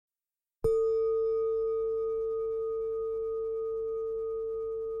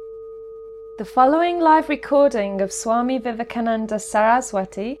The following live recording of Swami Vivekananda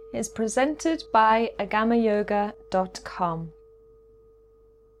Saraswati is presented by agamayoga.com.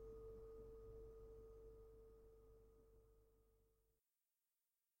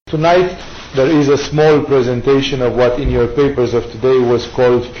 Tonight there is a small presentation of what in your papers of today was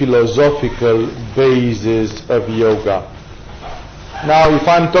called philosophical basis of yoga. Now, if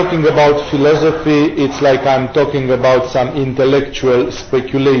I'm talking about philosophy, it's like I'm talking about some intellectual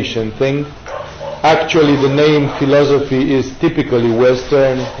speculation thing. Actually, the name philosophy is typically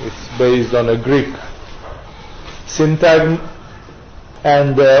Western. It's based on a Greek syntagm.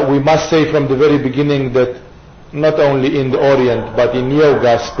 And we must say from the very beginning that not only in the Orient, but in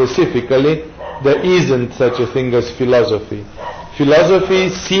yoga specifically, there isn't such a thing as philosophy. Philosophy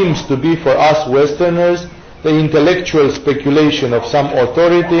seems to be, for us Westerners, the intellectual speculation of some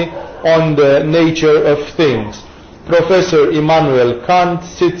authority on the nature of things. Professor Immanuel Kant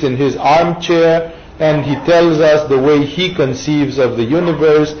sits in his armchair and he tells us the way he conceives of the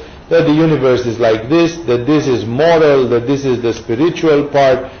universe, that the universe is like this, that this is moral, that this is the spiritual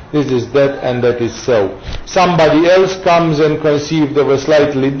part, this is that, and that is so. Somebody else comes and conceives of a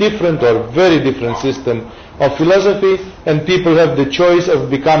slightly different or very different system of philosophy, and people have the choice of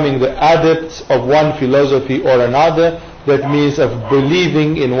becoming the adepts of one philosophy or another. That means of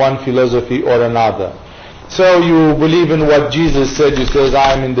believing in one philosophy or another. So you believe in what Jesus said, you say,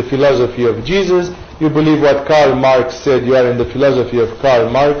 I am in the philosophy of Jesus. You believe what Karl Marx said, you are in the philosophy of Karl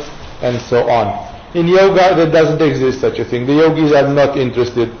Marx, and so on. In yoga, there doesn't exist such a thing. The yogis are not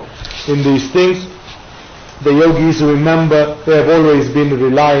interested in these things. The yogis, remember, they have always been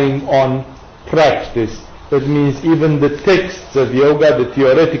relying on practice. That means even the texts of yoga, the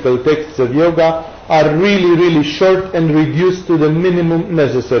theoretical texts of yoga, are really, really short and reduced to the minimum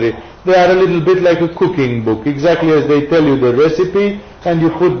necessary. They are a little bit like a cooking book, exactly as they tell you the recipe, and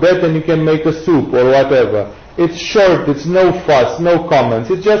you put that and you can make a soup or whatever. It's short, it's no fuss, no comments,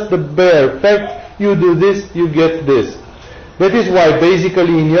 it's just the bare fact, you do this, you get this. That is why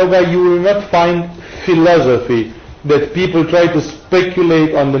basically in yoga you will not find philosophy, that people try to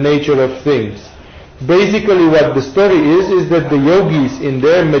speculate on the nature of things. Basically what the story is that the yogis in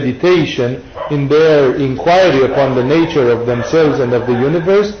their meditation, in their inquiry upon the nature of themselves and of the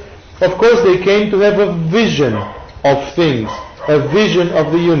universe, of course they came to have a vision of things, a vision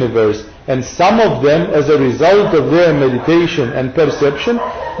of the universe. And some of them, as a result of their meditation and perception,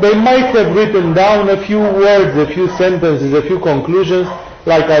 they might have written down a few words, a few sentences, a few conclusions,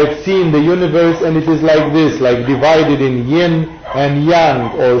 like I've seen the universe and it is like this, like divided in yin and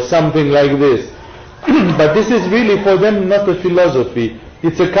yang or something like this. But this is really for them not a philosophy.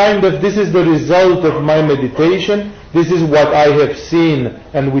 It's a kind of, this is the result of my meditation, this is what I have seen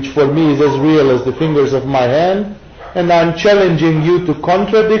and which for me is as real as the fingers of my hand, and I'm challenging you to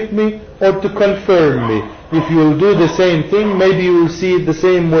contradict me or to confirm me. If you will do the same thing, maybe you will see it the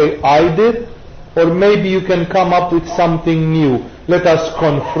same way I did, or maybe you can come up with something new. Let us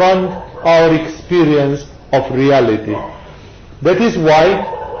confront our experience of reality. That is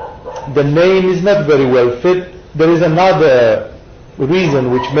why the name is not very well fit. There is another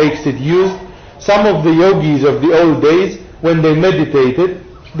reason which makes it used. Some of the yogis of the old days, when they meditated,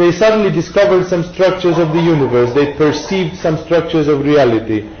 they suddenly discovered some structures of the universe. They perceived some structures of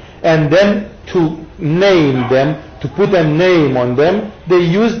reality. And then to name them, to put a name on them, they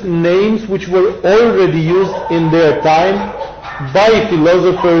used names which were already used in their time by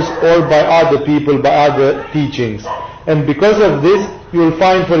philosophers or by other people, by other teachings. And because of this, you will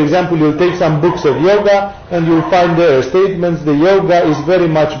find, for example, you'll take some books of yoga and you'll find their statements. The yoga is very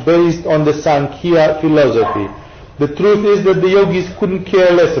much based on the Sankhya philosophy. The truth is that the yogis couldn't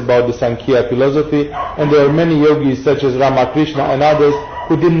care less about the Sankhya philosophy, and there are many yogis such as Ramakrishna and others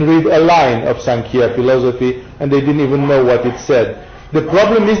who didn't read a line of Sankhya philosophy and they didn't even know what it said. The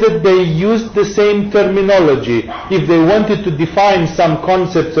problem is that they used the same terminology. If they wanted to define some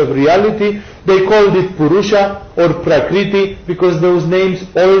concepts of reality, they called it Purusha or Prakriti because those names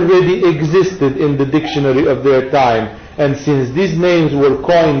already existed in the dictionary of their time. And since these names were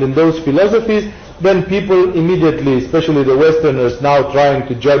coined in those philosophies, then people immediately, especially the Westerners now trying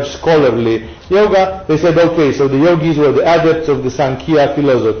to judge scholarly yoga, they said, okay, so the yogis were the adepts of the Sankhya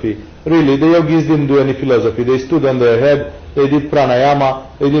philosophy. Really, the yogis didn't do any philosophy. They stood on their head, they did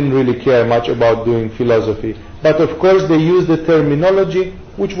pranayama, they didn't really care much about doing philosophy. But of course they used the terminology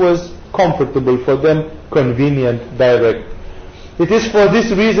which was comfortable for them, convenient, direct. It is for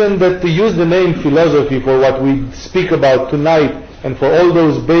this reason that to use the name philosophy for what we speak about tonight and for all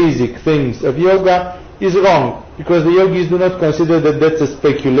those basic things of yoga is wrong, because the yogis do not consider that that's a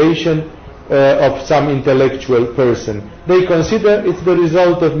speculation of some intellectual person. They consider it's the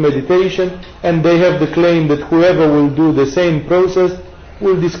result of meditation, and they have the claim that whoever will do the same process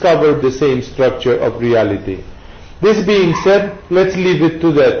will discover the same structure of reality. This being said, let's leave it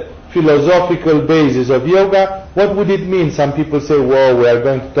to that philosophical basis of yoga. What would it mean? Some people say, whoa, we are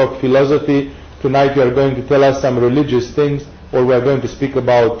going to talk philosophy. Tonight you are going to tell us some religious things, or we are going to speak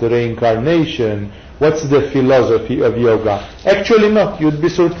about reincarnation. What's the philosophy of yoga? Actually not. You'd be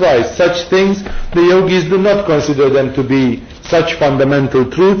surprised. Such things, the yogis do not consider them to be such fundamental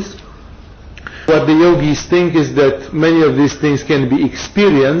truths. What the yogis think is that many of these things can be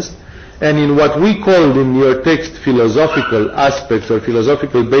experienced, and in what we called in your text philosophical aspects or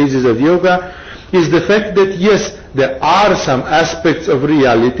philosophical basis of yoga is the fact that yes, there are some aspects of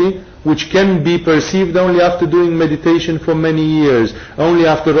reality which can be perceived only after doing meditation for many years, only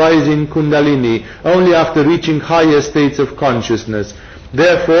after rising Kundalini, only after reaching higher states of consciousness.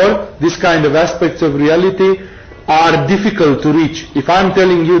 Therefore, this kind of aspects of reality are difficult to reach. If I'm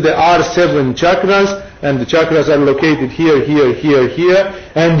telling you there are 7 chakras, and the chakras are located here, here, here, here,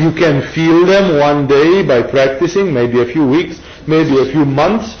 and you can feel them one day by practicing, maybe a few weeks, maybe a few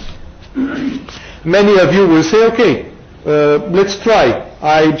months, many of you will say, okay, let's try.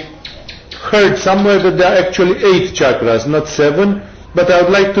 I heard somewhere that there are actually 8 chakras, not 7, but I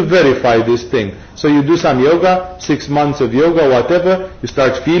would like to verify this thing. So you do some yoga, 6 months of yoga, whatever, you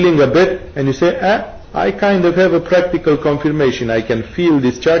start feeling a bit, and you say, I kind of have a practical confirmation. I can feel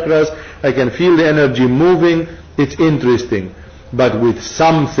these chakras, I can feel the energy moving, it's interesting. But with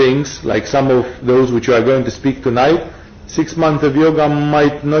some things, like some of those which we are going to speak tonight, 6 months of yoga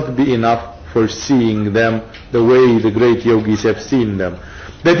might not be enough for seeing them the way the great yogis have seen them.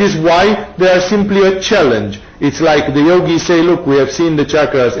 That is why they are simply a challenge. It's like the yogis say, look, we have seen the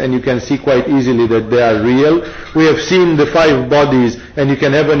chakras and you can see quite easily that they are real. We have seen the 5 bodies and you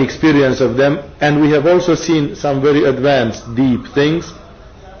can have an experience of them. And we have also seen some very advanced, deep things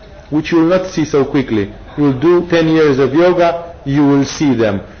which you will not see so quickly. You will do 10 years of yoga, you will see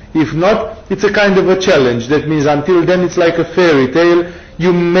them. If not, it's a kind of a challenge. That means until then it's like a fairy tale.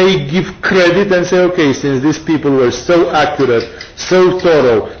 You may give credit and say, okay, since these people were so accurate, so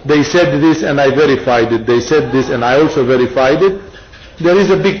thorough, they said this and I verified it, they said this and I also verified it, there is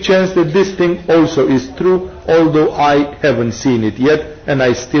a big chance that this thing also is true, although I haven't seen it yet and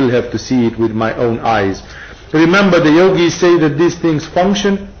I still have to see it with my own eyes. Remember, the yogis say that these things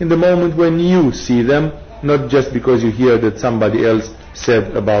function in the moment when you see them, not just because you hear that somebody else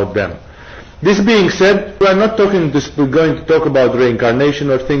said about them. This being said, we are not going to talk about reincarnation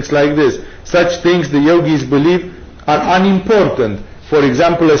or things like this. Such things the yogis believe are unimportant. For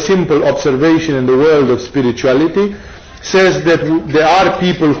example, a simple observation in the world of spirituality says that there are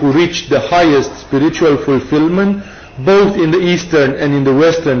people who reach the highest spiritual fulfillment, both in the Eastern and in the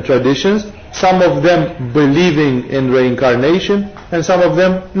Western traditions, some of them believing in reincarnation and some of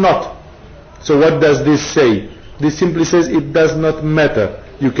them not. So what does this say? This simply says it does not matter.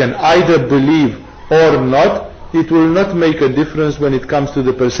 You can either believe or not. It will not make a difference when it comes to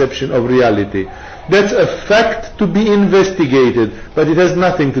the perception of reality. That's a fact to be investigated, but it has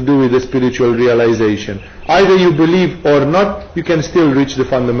nothing to do with the spiritual realization. Either you believe or not, you can still reach the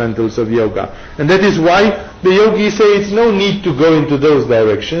fundamentals of yoga. And that is why the yogis say it's no need to go into those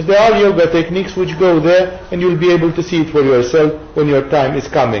directions. There are yoga techniques which go there, and you'll be able to see it for yourself when your time is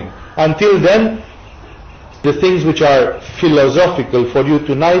coming. Until then, the things which are philosophical for you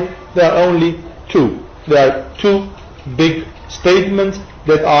tonight, there are only 2. There are 2 big statements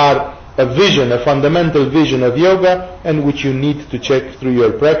that are a vision, a fundamental vision of yoga, and which you need to check through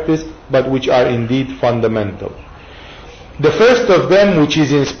your practice, but which are indeed fundamental. The first of them, which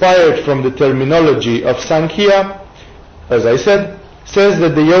is inspired from the terminology of Sankhya, as I said, says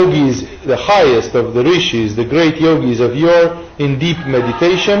that the yogis, the highest of the rishis, the great yogis of yore, in deep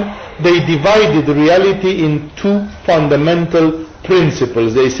meditation, they divided reality in 2 fundamental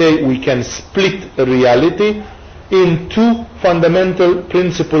principles. They say we can split reality in 2 fundamental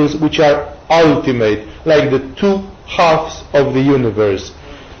principles which are ultimate, like the 2 halves of the universe.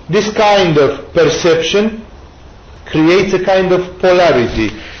 This kind of perception creates a kind of polarity.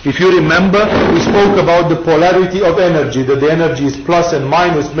 If you remember, we spoke about the polarity of energy, that the energy is plus and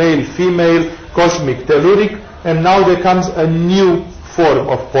minus, male, female, cosmic, telluric, and now there comes a new form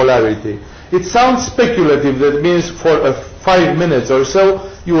of polarity. It sounds speculative. That means for 5 minutes or so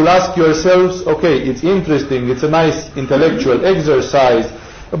you will ask yourselves, okay, it's interesting, it's a nice intellectual exercise,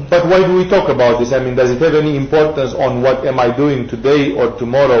 but why do we talk about this? I mean, does it have any importance on what am I doing today or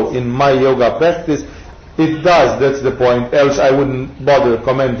tomorrow in my yoga practice? It does, that's the point, else I wouldn't bother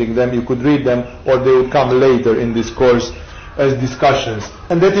commenting them. You could read them or they would come later in this course as discussions.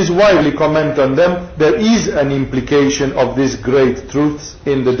 And that is why we comment on them. There is an implication of these great truths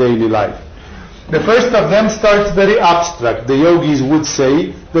in the daily life. The first of them starts very abstract. The yogis would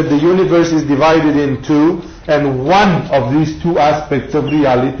say that the universe is divided in two, and one of these two aspects of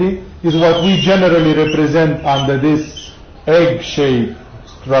reality is what we generally represent under this egg-shaped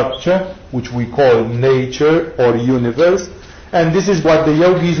structure, which we call nature or universe. And this is what the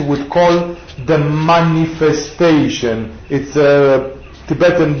yogis would call the manifestation. It's a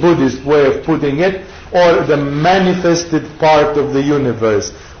Tibetan Buddhist way of putting it, or the manifested part of the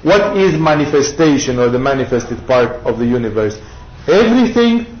universe. What is manifestation, or the manifested part of the universe?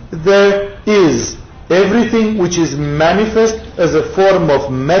 Everything there is. Everything which is manifest as a form of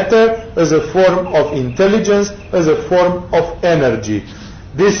matter, as a form of intelligence, as a form of energy.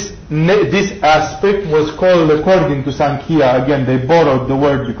 This aspect was called, according to Sankhya, again they borrowed the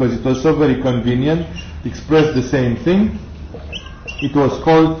word because it was so very convenient, expressed the same thing. It was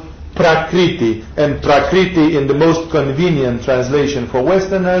called Prakriti, and Prakriti in the most convenient translation for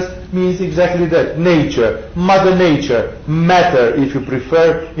Westerners means exactly that: nature, Mother Nature, matter if you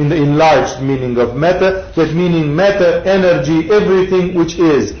prefer, in the enlarged meaning of matter, that meaning matter, energy, everything which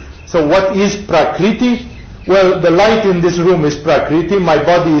is. So what is Prakriti? Well, the light in this room is Prakriti, my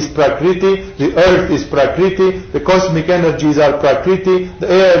body is Prakriti, the earth is Prakriti, the cosmic energies are Prakriti, the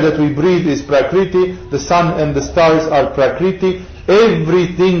air that we breathe is Prakriti, the sun and the stars are Prakriti.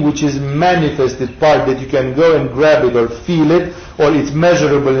 Everything which is manifested part, that you can go and grab it or feel it, or it's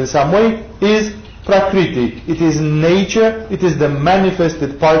measurable in some way, is Prakriti. It is nature, it is the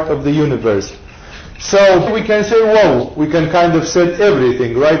manifested part of the universe. So we can say, whoa, we can kind of say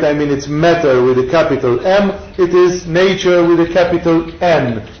everything, right? I mean, it's matter with a capital M, it is nature with a capital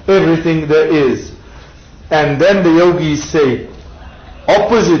N, everything there is. And then the yogis say,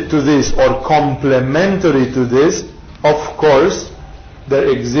 opposite to this or complementary to this, of course, there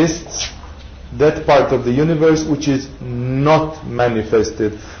exists that part of the universe which is not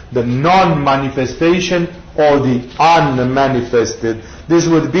manifested, the non-manifestation or the unmanifested. This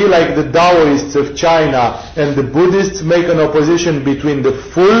would be like the Taoists of China and the Buddhists make an opposition between the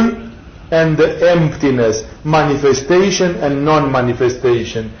full and the emptiness, manifestation and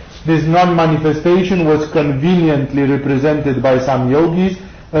non-manifestation. This non-manifestation was conveniently represented by some yogis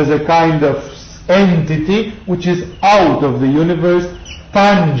as a kind of entity which is out of the universe,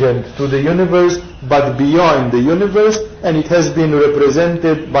 tangent to the universe, but beyond the universe, and it has been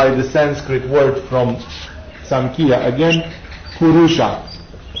represented by the Sanskrit word from Sankhya, again, Purusha.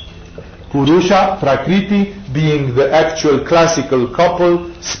 Purusha, Prakriti, being the actual classical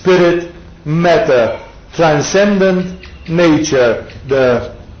couple, spirit, matter, transcendent nature,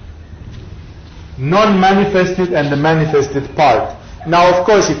 the non-manifested and the manifested part. Now, of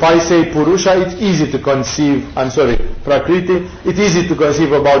course, if I say Purusha, it's easy to conceive, Prakriti, it's easy to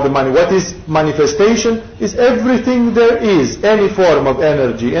conceive about the what is manifestation? Is everything there is, any form of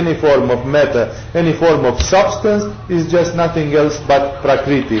energy, any form of matter, any form of substance is just nothing else but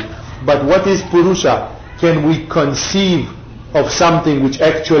Prakriti. But what is Purusha? Can we conceive of something which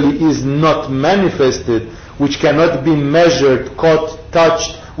actually is not manifested, which cannot be measured, caught,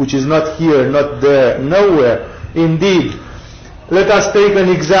 touched, which is not here, not there, nowhere? Indeed. Let us take an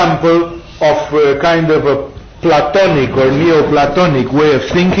example of kind of a Platonic or Neoplatonic way of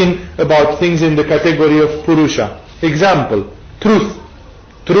thinking about things in the category of Purusha. Example, truth.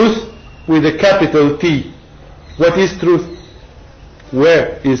 Truth with a capital T. What is truth?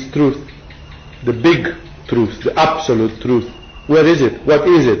 Where is truth? The big truth, the absolute truth. Where is it? What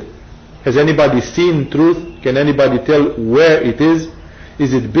is it? Has anybody seen truth? Can anybody tell where it is?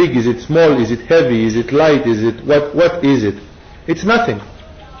 Is it big? Is it small? Is it heavy? Is it light? Is it what is it? It's nothing.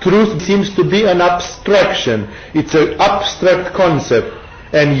 Truth seems to be an abstraction. It's an abstract concept.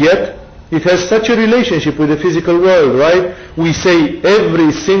 And yet, it has such a relationship with the physical world, right? We say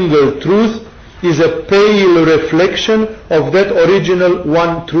every single truth is a pale reflection of that original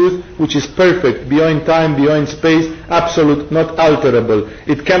one truth which is perfect, beyond time, beyond space, absolute, not alterable.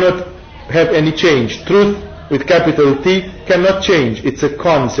 It cannot have any change. Truth with capital T cannot change. It's a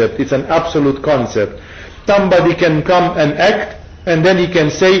concept. It's an absolute concept. Somebody can come and act, and then he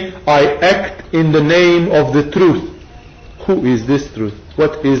can say, I act in the name of the truth. Who is this truth?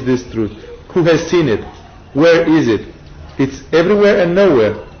 What is this truth? Who has seen it? Where is it? It's everywhere and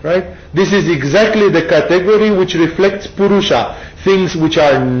nowhere, right? This is exactly the category which reflects Purusha. Things which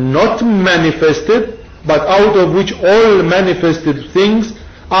are not manifested, but out of which all manifested things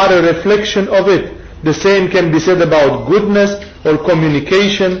are a reflection of it. The same can be said about goodness, or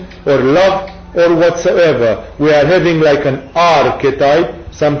communication, or love, or whatsoever. We are having like an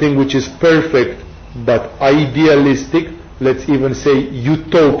archetype, something which is perfect but idealistic, let's even say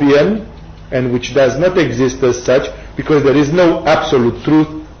utopian, and which does not exist as such, because there is no absolute truth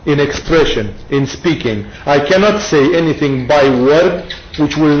in expression, in speaking. I cannot say anything by word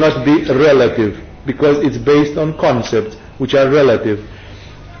which will not be relative, because it's based on concepts which are relative.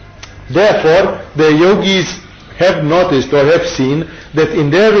 Therefore, the yogis have noticed or have seen that in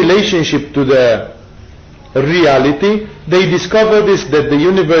their relationship to the reality, they discover this, that the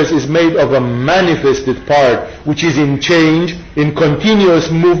universe is made of a manifested part which is in change, in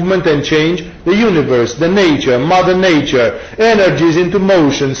continuous movement and change. The universe, the nature, Mother Nature, energies into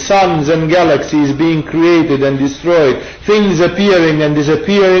motion, suns and galaxies being created and destroyed, things appearing and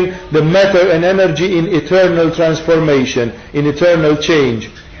disappearing, the matter and energy in eternal transformation, in eternal change,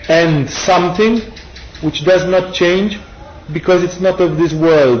 and something which does not change, because it's not of this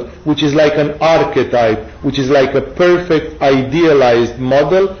world, which is like an archetype, which is like a perfect idealized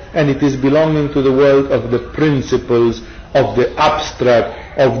model, and it is belonging to the world of the principles, of the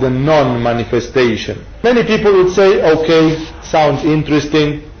abstract, of the non-manifestation. Many people would say, okay, sounds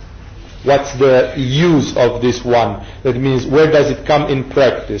interesting, what's the use of this one? That means, where does it come in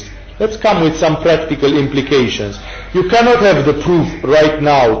practice? Let's come with some practical implications. You cannot have the proof right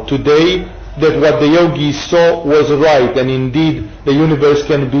now, today, that what the yogis saw was right, and indeed the universe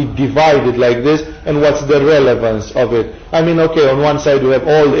can be divided like this, and what's the relevance of it? I mean, okay, on one side we have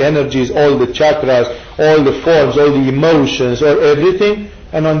all the energies, all the chakras, all the forms, all the emotions, or everything,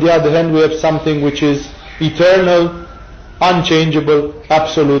 and on the other hand we have something which is eternal, unchangeable,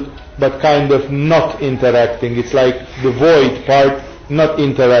 absolute, but kind of not interacting. It's like the void part not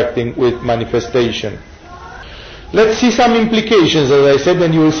interacting with manifestation. Let's see some implications, as I said,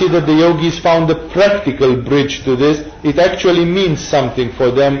 and you will see that the yogis found a practical bridge to this. It actually means something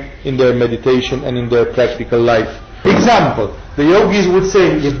for them in their meditation and in their practical life. Example, the yogis would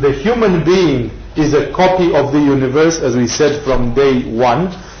say, if the human being is a copy of the universe, as we said from day one,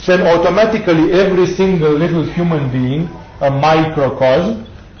 then automatically every single little human being, a microcosm,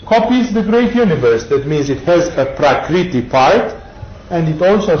 copies the great universe. That means it has a Prakriti part, and it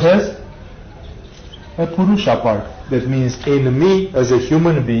also has a Purusha part. That means in me as a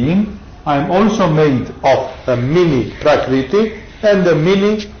human being, I am also made of a mini Prakriti and a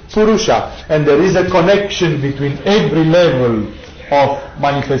mini Purusha. And there is a connection between every level of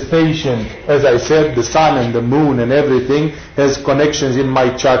manifestation. As I said, the sun and the moon and everything has connections in my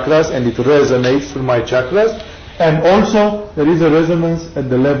chakras, and it resonates through my chakras. And also there is a resonance at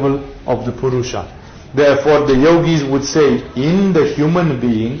the level of the Purusha. Therefore the yogis would say, in the human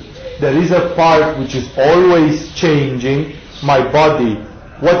being there is a part which is always changing, my body.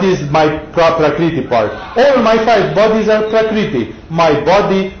 What is my Prakriti part? All my 5 bodies are Prakriti. My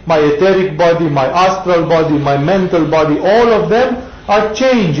body, my etheric body, my astral body, my mental body, all of them are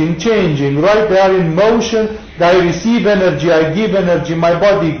changing, right? They are in motion. I receive energy, I give energy, my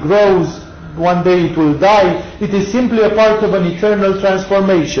body grows, one day it will die. It is simply a part of an eternal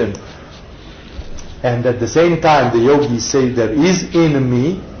transformation. And at the same time the yogis say there is in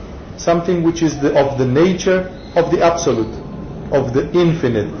me something which is of the nature of the absolute, of the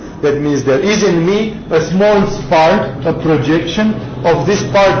infinite. That means there is in me a small spark, a projection of this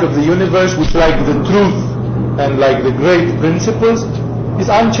part of the universe which, like the truth and like the great principles, is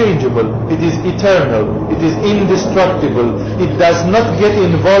unchangeable, it is eternal, it is indestructible, it does not get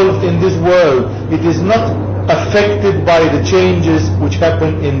involved in this world, it is not affected by the changes which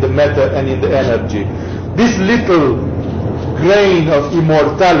happen in the matter and in the energy. This little grain of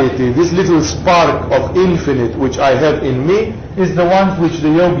immortality, this little spark of infinite which I have in me, is the one which the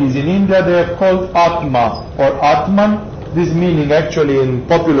yogis in India, they have called Atma or Atman, this meaning actually in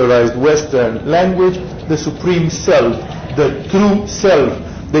popularized Western language, the supreme self, the true self.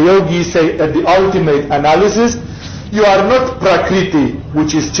 The yogis say at the ultimate analysis, you are not Prakriti,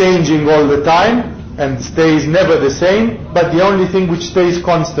 which is changing all the time and stays never the same, but the only thing which stays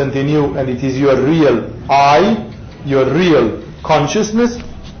constant in you, and it is your real I, your real consciousness,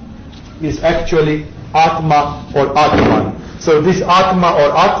 is actually Atma or Atman. So this Atma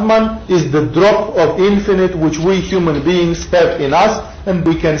or Atman is the drop of infinite which we human beings have in us, and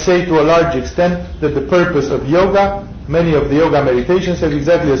we can say to a large extent that the purpose of yoga, many of the yoga meditations have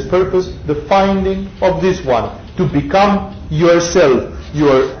exactly as purpose the finding of this one, to become yourself,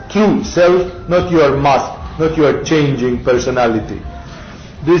 your true self, not your mask, not your changing personality.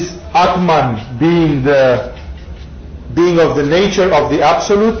 This Atman being of the nature of the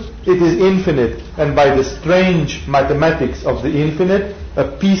absolute, it is infinite, and by the strange mathematics of the infinite,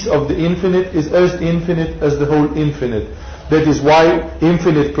 a piece of the infinite is as infinite as the whole infinite. That is why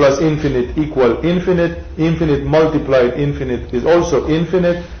infinite plus infinite equal infinite, infinite multiplied infinite is also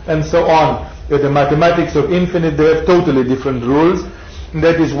infinite, and so on. The mathematics of infinite, they have totally different rules. And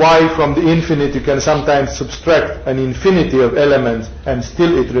that is why from the infinite you can sometimes subtract an infinity of elements and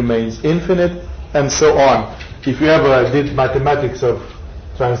still it remains infinite, and so on. If you ever did mathematics of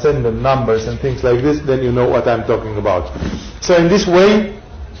transcendent numbers and things like this, then you know what I'm talking about. So in this way,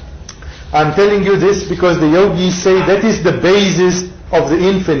 I'm telling you this because the yogis say that is the basis of the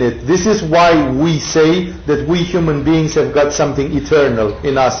infinite. This is why we say that we human beings have got something eternal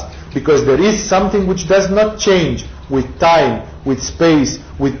in us, because there is something which does not change with time, with space,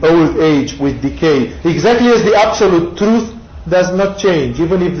 with old age, with decay. Exactly as the absolute truth does not change.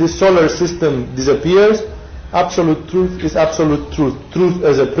 Even if the solar system disappears, absolute truth is absolute truth. Truth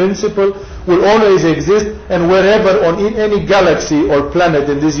as a principle will always exist, and wherever in any galaxy or planet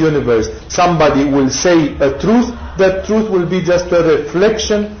in this universe somebody will say a truth, that truth will be just a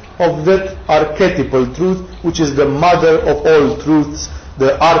reflection of that archetypal truth, which is the mother of all truths,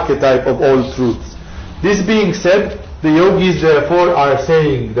 the archetype of all truths. This being said, the yogis therefore are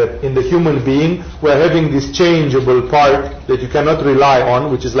saying that in the human being we are having this changeable part that you cannot rely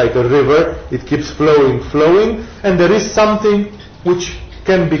on, which is like a river, it keeps flowing, and there is something which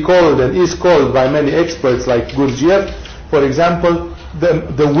can be called and is called by many experts like Gurdjieff, for example,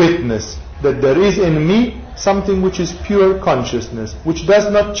 the witness, that there is in me something which is pure consciousness, which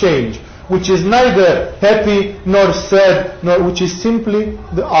does not change, which is neither happy nor sad, nor which is simply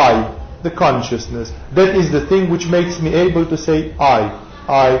the I, the consciousness. That is the thing which makes me able to say I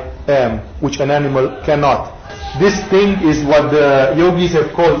am, which an animal cannot. This thing is what the yogis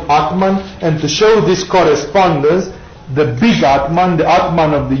have called Atman, and to show this correspondence, the big Atman, the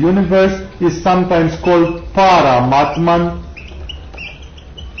Atman of the universe, is sometimes called Paramatman,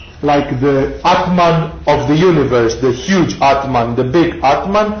 like the Atman of the universe, the huge Atman, the big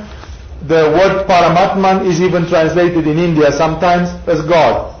Atman. The word Paramatman is even translated in India sometimes as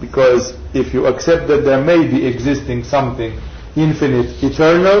God, because if you accept that there may be existing something infinite,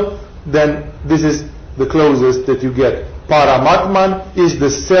 eternal, then this is the closest that you get. Paramatman is the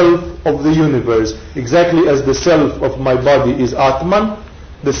self of the universe, exactly as the self of my body is Atman.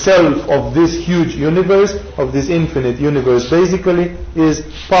 The self of this huge universe, of this infinite universe, basically is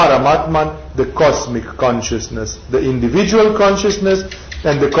Paramatman, the cosmic consciousness, the individual consciousness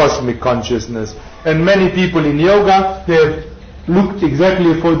and the cosmic consciousness. And many people in yoga, they have looked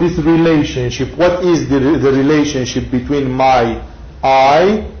exactly for this relationship. What is the relationship between my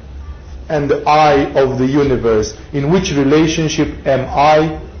I and the I of the universe? In which relationship am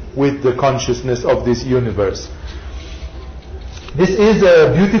I with the consciousness of this universe? This is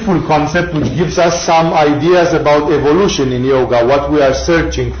a beautiful concept which gives us some ideas about evolution in yoga, what we are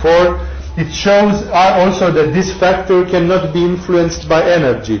searching for. It shows also that this factor cannot be influenced by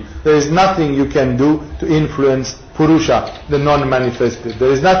energy. There is nothing you can do to influence Purusha, the non-manifested.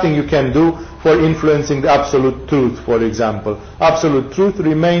 There is nothing you can do for influencing the absolute truth, for example. Absolute truth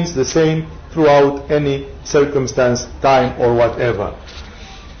remains the same throughout any circumstance, time or whatever.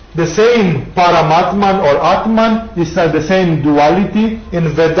 The same Paramatman or Atman is the same duality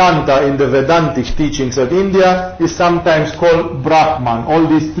in Vedanta, in the Vedantic teachings of India, is sometimes called Brahman. All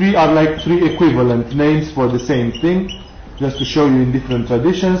these three are like three equivalent names for the same thing, just to show you in different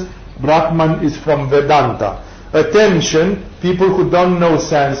traditions. Brahman is from Vedanta. Attention, people who don't know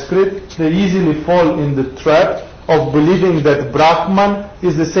Sanskrit, they easily fall in the trap of believing that Brahman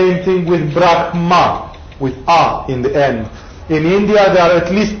is the same thing with Brahma, with A in the end. In India there are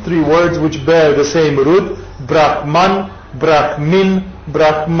at least three words which bear the same root: Brahman, Brahmin,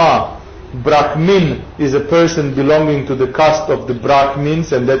 Brahma. Brahmin is a person belonging to the caste of the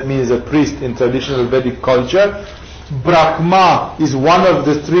Brahmins, and that means a priest in traditional Vedic culture. Brahma is one of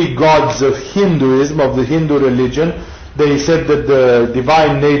the three gods of Hinduism, of the Hindu religion. They said that the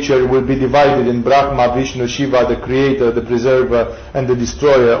divine nature will be divided in Brahma, Vishnu, Shiva, the creator, the preserver, and the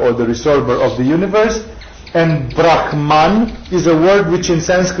destroyer or the resolver of the universe. And Brahman is a word which in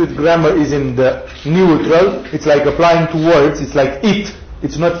Sanskrit grammar is in the neutral. It's like applying to words. It's like it.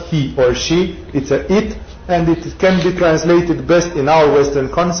 It's not he or she. It's a it. And it can be translated best in our Western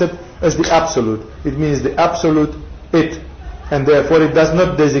concept as the absolute. It means the absolute it. And therefore it does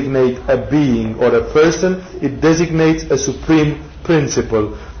not designate a being or a person. It designates a supreme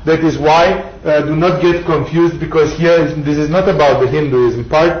principle. That is why do not get confused, because here this is not about the Hinduism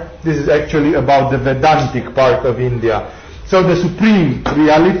part. This is actually about the Vedantic part of India. So the supreme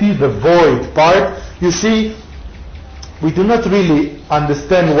reality, the void part, you see, we do not really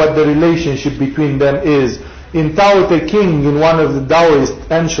understand what the relationship between them is. In Tao Te Ching, in one of the Taoist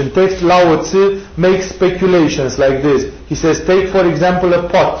ancient texts, Lao Tzu makes speculations like this. He says, take for example a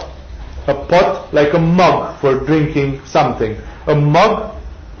pot like a mug for drinking something. A mug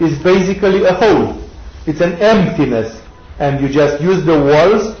is basically a hole. It's an emptiness. And you just use the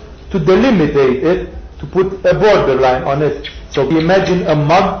walls to delimitate it, to put a borderline on it. So imagine a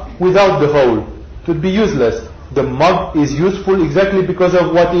mug without the hole. It would be useless. The mug is useful exactly because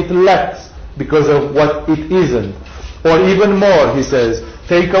of what it lacks, because of what it isn't. Or even more, he says,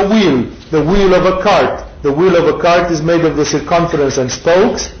 take a wheel, the wheel of a cart. The wheel of a cart is made of the circumference and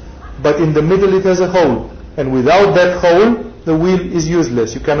spokes, but in the middle it has a hole. And without that hole, the wheel is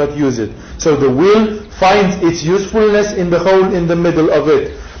useless. You cannot use it. So the wheel finds its usefulness in the hole in the middle of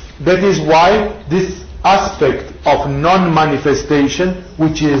it. That is why this aspect of non-manifestation,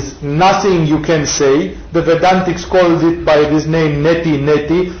 which is nothing you can say, the Vedantics called it by this name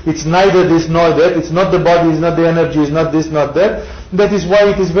neti. It's neither this nor that. It's not the body, it's not the energy, it's not this, not that. That is why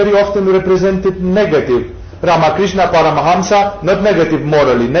it is very often represented negative. Ramakrishna Paramahamsa, not negative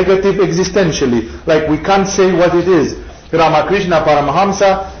morally, negative existentially, like we can't say what it is. Ramakrishna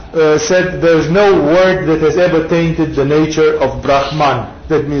Paramahamsa said there is no word that has ever tainted the nature of Brahman.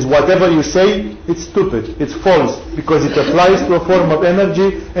 That means whatever you say, it's stupid, it's false, because it applies to a form of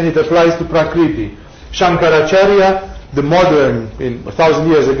energy and it applies to Prakriti. Shankaracharya, the modern, 1,000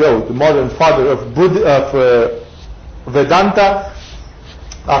 years ago, the modern father of Vedanta,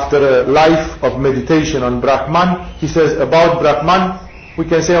 after a life of meditation on Brahman, he says about Brahman, we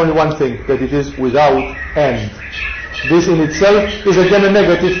can say only one thing, that it is without end. This in itself is again a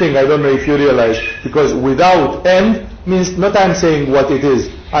negative thing, I don't know if you realize, because without end means not I'm saying what it is,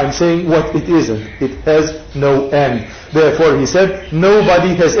 I'm saying what it isn't. It has no end. Therefore he said,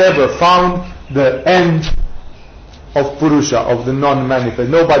 nobody has ever found the end of Purusha, of the non-manifest.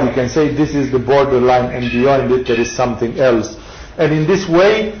 Nobody can say this is the borderline and beyond it there is something else. And in this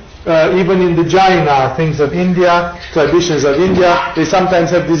way, even in the Jaina things of India, traditions of India, they sometimes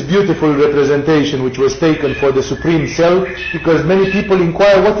have this beautiful representation which was taken for the Supreme Self, because many people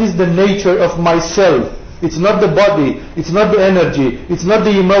inquire, what is the nature of myself? It's not the body, it's not the energy, it's not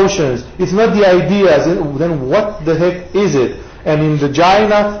the emotions, it's not the ideas. Then what the heck is it? And in the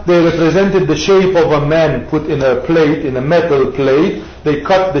Jaina, they represented the shape of a man put in a plate, in a metal plate. They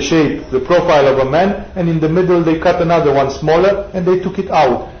cut the shape, the profile of a man, and in the middle they cut another one smaller, and they took it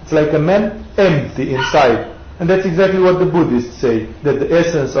out. It's like a man empty inside. And that's exactly what the Buddhists say, that the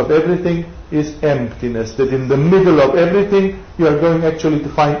essence of everything is emptiness. That in the middle of everything, you are going actually to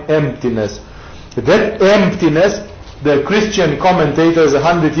find emptiness. That emptiness, the Christian commentators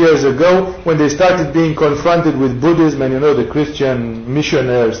 100 years ago, when they started being confronted with Buddhism and the Christian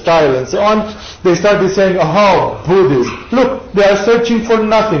missionary style and so on, they started saying, oh, Buddhism, look, they are searching for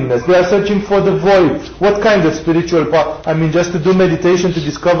nothingness, they are searching for the void. What kind of spiritual path? I mean, just to do meditation to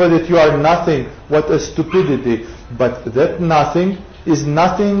discover that you are nothing. What a stupidity. But that nothing is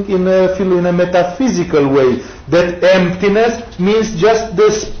nothing in a metaphysical way. That emptiness means just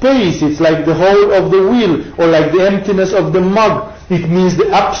the space. It's like the hole of the wheel, or like the emptiness of the mug. It means the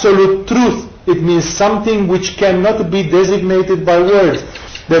absolute truth. It means something which cannot be designated by words.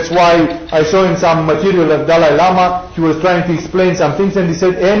 That's why I saw in some material of Dalai Lama, he was trying to explain some things, and he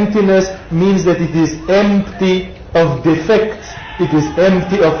said emptiness means that it is empty of defects. It is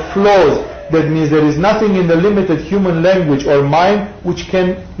empty of flaws. That means there is nothing in the limited human language or mind which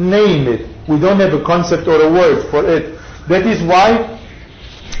can name it. We don't have a concept or a word for it. That is why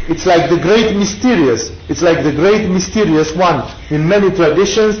it's like the great mysterious. It's like the great mysterious one. In many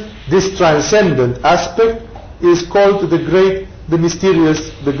traditions, this transcendent aspect is called the great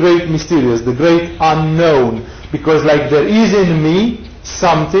mysterious, the great unknown. Because like there is in me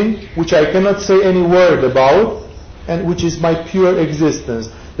something which I cannot say any word about, and which is my pure existence.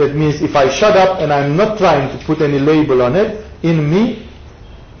 That means if I shut up and I'm not trying to put any label on it, in me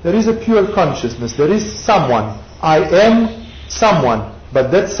there is a pure consciousness. There is someone. I am someone. But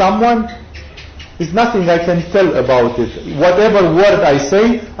that someone is nothing I can tell about it. Whatever word I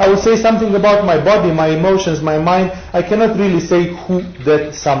say, I will say something about my body, my emotions, my mind. I cannot really say who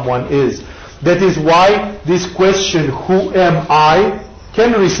that someone is. That is why this question, who am I,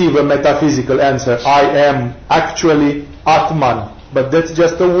 can receive a metaphysical answer. I am actually Atman. But that's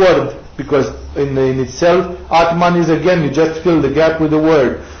just a word, because in itself, Atman is again, you just fill the gap with a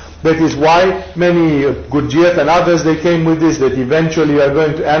word. That is why many Gurdjieff and others, they came with this, that eventually you are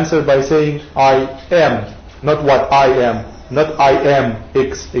going to answer by saying, I am. Not what I am. Not I am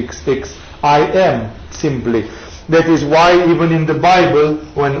XXX. I am, simply. That is why even in the Bible,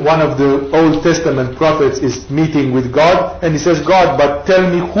 when one of the Old Testament prophets is meeting with God, and he says, God, but tell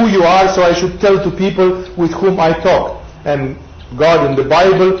me who you are so I should tell to people with whom I talk. And God in the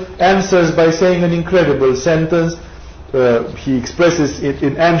Bible answers by saying an incredible sentence. He expresses it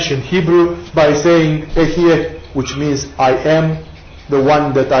in ancient Hebrew by saying Ehyeh, which means I am the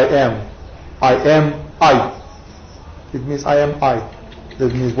one that I am. I am I. It means I am I.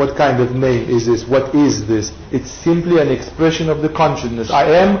 That means what kind of name is this? What is this? It's simply an expression of the consciousness. I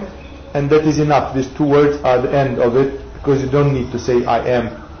am, and that is enough. These two words are the end of it, because you don't need to say I am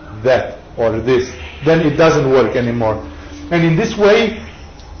that or this. Then it doesn't work anymore. And in this way,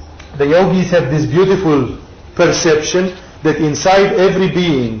 the yogis have this beautiful perception that inside every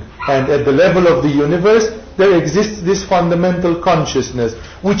being and at the level of the universe, there exists this fundamental consciousness,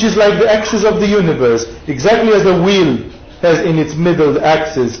 which is like the axis of the universe. Exactly as a wheel has in its middle the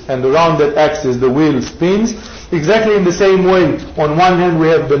axis, and around that axis the wheel spins, exactly in the same way, on one hand we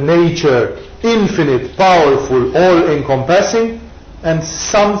have the nature, infinite, powerful, all-encompassing, and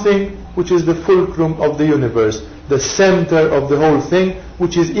something which is the fulcrum of the universe, the center of the whole thing,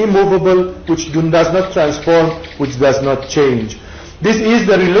 which is immovable, which does not transform, which does not change. This is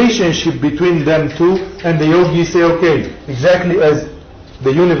the relationship between them two, and the yogis say, okay, exactly as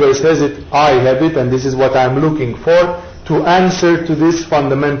the universe has it, I have it, and this is what I'm looking for, to answer to this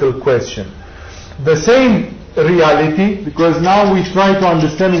fundamental question. The same reality, because now we try to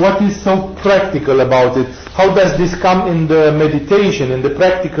understand what is so practical about it. How does this come in the meditation, in the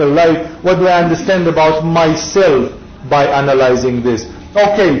practical life? What do I understand about myself by analyzing this?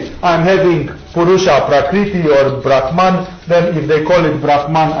 Okay, I'm having Purusha, Prakriti or Brahman. Then if they call it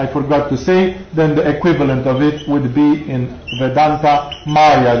Brahman, I forgot to say, then the equivalent of it would be in Vedanta,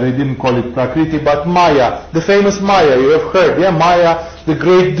 Maya. They didn't call it Prakriti, but Maya. The famous Maya, you have heard, yeah? Maya, the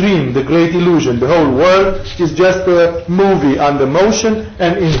great dream, the great illusion. The whole world is just a movie under motion,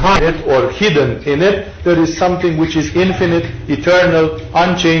 and behind it or hidden in it, there is something which is infinite, eternal,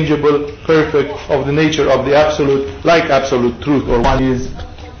 unchangeable, perfect, of the nature of the absolute, like absolute truth, or one is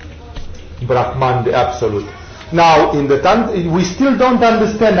Brahman, the absolute. Now, in the we still don't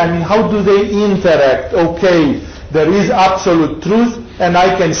understand, how do they interact? Okay, there is absolute truth, and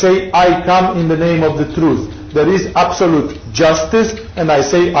I can say, I come in the name of the truth. There is absolute justice, and I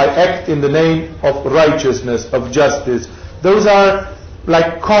say, I act in the name of righteousness, of justice. Those are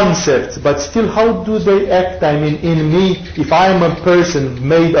like concepts, but still, how do they act? In me, if I am a person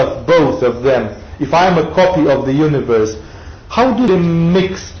made of both of them, if I am a copy of the universe, how do they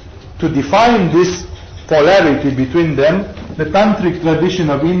mix? To define this polarity between them, the Tantric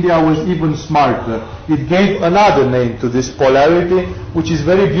tradition of India was even smarter. It gave another name to this polarity, which is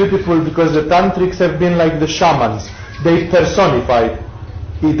very beautiful, because the Tantrics have been like the shamans. They personified.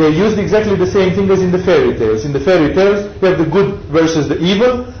 They used exactly the same thing as in the fairy tales. In the fairy tales, you have the good versus the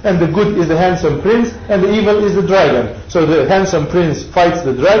evil, and the good is the handsome prince, and the evil is the dragon. So the handsome prince fights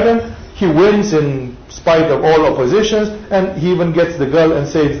the dragon, he wins in spite of all oppositions, and he even gets the girl and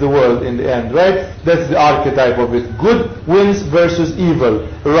saves the world in the end, right? That's the archetype of it. Good wins versus evil,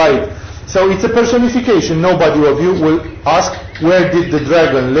 right? So it's a personification. Nobody of you will ask, where did the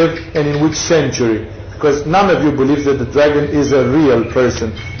dragon live and in which century? Because none of you believes that the dragon is a real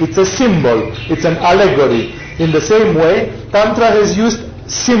person. It's a symbol. It's an allegory. In the same way, Tantra has used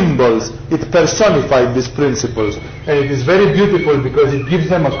symbols. It personified these principles, and it is very beautiful because it gives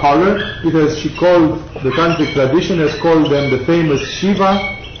them a color. It has, the Tantric tradition has called them the famous Shiva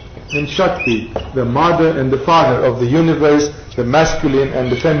and Shakti, the mother and the father of the universe, the masculine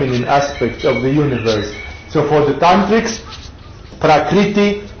and the feminine aspects of the universe. So for the Tantrics,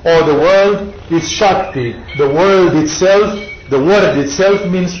 Prakriti, or the world, is Shakti. The world itself, the word itself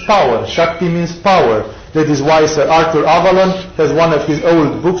means power. Shakti means power. That is why Sir Arthur Avalon has one of his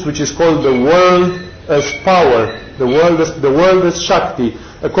old books which is called The World as Power. The world as Shakti.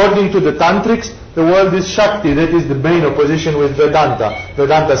 According to the Tantrics, the world is Shakti. That is the main opposition with Vedanta.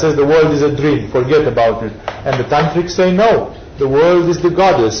 Vedanta says the world is a dream, forget about it. And the Tantrics say no. The world is the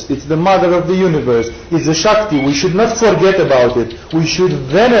goddess. It's the mother of the universe. It's the Shakti. We should not forget about it. We should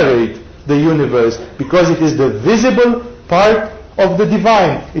venerate the universe, because it is the visible part of the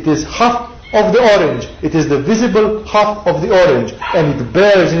divine. It is half of the orange. It is the visible half of the orange, and it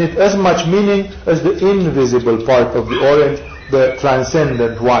bears in it as much meaning as the invisible part of the orange, the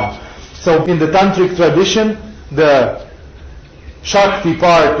transcendent one. So in the Tantric tradition, the Shakti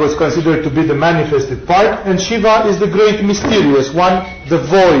part was considered to be the manifested part, and Shiva is the great mysterious one, the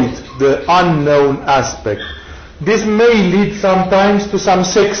void, the unknown aspect. This may lead sometimes to some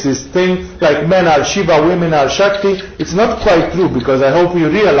sexist thing, like men are Shiva, women are Shakti. It's not quite true, because I hope you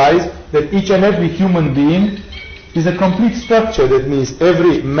realize that each and every human being is a complete structure. That means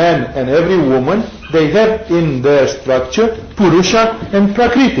every man and every woman, they have in their structure Purusha and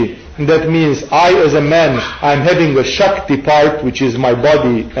Prakriti. And that means I as a man, I'm having a Shakti part, which is my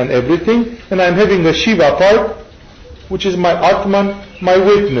body and everything, and I'm having a Shiva part, which is my Atman, my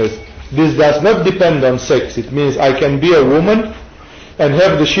witness. This does not depend on sex. It means I can be a woman and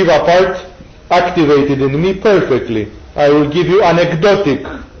have the Shiva part activated in me perfectly. I will give you anecdotic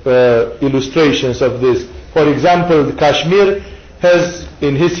illustrations of this. For example, Kashmir has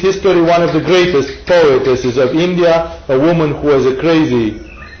in his history one of the greatest poetesses of India, a woman who was a crazy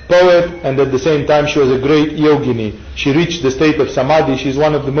poet, and at the same time she was a great yogini. She reached the state of samadhi. She's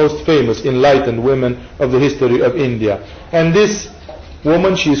one of the most famous enlightened women of the history of India. And this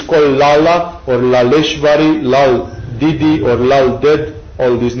woman, she is called Lala or Laleshwari, Lal Didi or Lal Ded.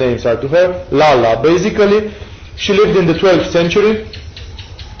 All these names are to her. Lala. Basically, she lived in the 12th century,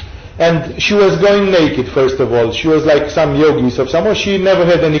 and she was going naked first of all. She was like some yogis of Samoa. She never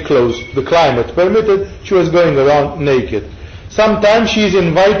had any clothes. The climate permitted. She was going around naked. Sometimes she is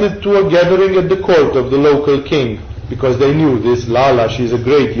invited to a gathering at the court of the local king, because they knew this Lala, she is a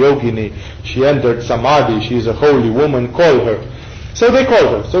great yogini. She entered samadhi. She is a holy woman. Call her. So they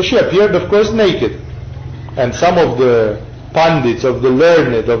called her. So she appeared, of course, naked. And some of the pandits, of the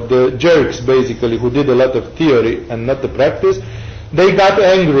learned, of the jerks basically, who did a lot of theory and not the practice, they got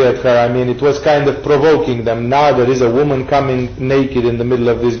angry at her. I mean, it was kind of provoking them. Now there is a woman coming naked in the middle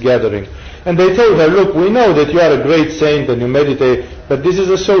of this gathering. And they told her, look, we know that you are a great saint and you meditate, but this is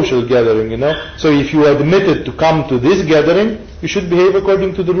a social gathering, you know. So if you admitted to come to this gathering, you should behave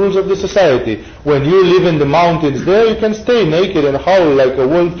according to the rules of the society. When you live in the mountains there, you can stay naked and howl like a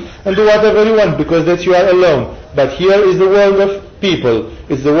wolf and do whatever you want, because that you are alone. But here is the world of people.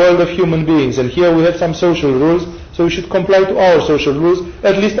 It's the world of human beings. And here we have some social rules, so we should comply to our social rules,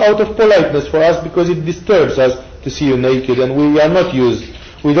 at least out of politeness for us, because it disturbs us to see you naked, and we are not used.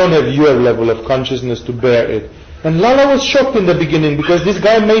 We don't have your level of consciousness to bear it. And Lala was shocked in the beginning, because this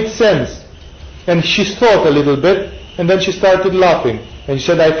guy made sense. And she thought a little bit, and then she started laughing. And she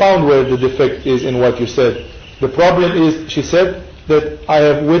said, I found where the defect is in what you said. The problem is, she said, that I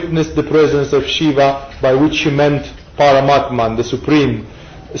have witnessed the presence of Shiva, by which she meant Paramatman, the supreme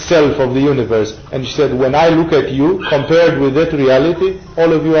self of the universe. And she said, when I look at you, compared with that reality,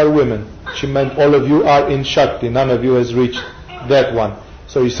 all of you are women. She meant all of you are in Shakti. None of you has reached that one.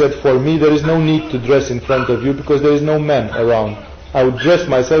 So he said, for me there is no need to dress in front of you, because there is no man around. I would dress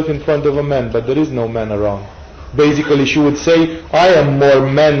myself in front of a man, but there is no man around. Basically she would say, I am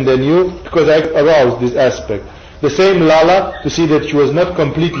more man than you, because I aroused this aspect. The same Lala, to see that she was not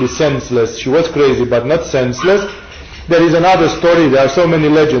completely senseless. She was crazy, but not senseless. There is another story. There are so many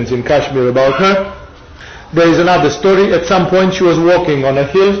legends in Kashmir about her. There is another story. At some point she was walking on a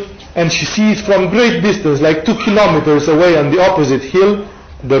hill, and she sees from great distance, like 2 kilometers away on the opposite hill,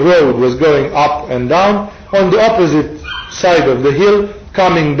 the road was going up and down. On the opposite side of the hill,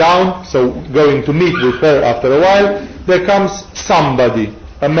 coming down, so going to meet with her after a while, there comes somebody,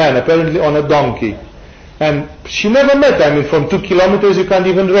 a man apparently on a donkey. And she never met, I mean, from 2 kilometers you can't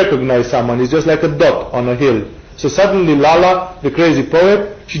even recognize someone. It's just like a dot on a hill. So suddenly Lala, the crazy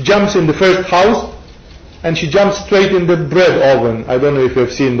poet, she jumps in the first house, and she jumps straight in the bread oven. I don't know if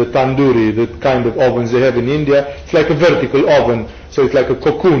you've seen the tandoori, the kind of ovens they have in India. It's like a vertical oven, so it's like a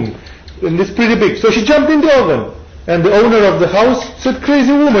cocoon. And it's pretty big. So she jumped in the oven. And the owner of the house said,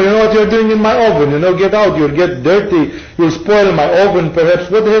 crazy woman, you know what you're doing in my oven? You know, get out, you'll get dirty, you'll spoil my oven perhaps.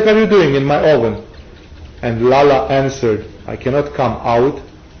 What the heck are you doing in my oven? And Lala answered, I cannot come out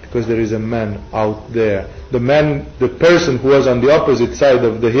because there is a man out there. The man, the person who was on the opposite side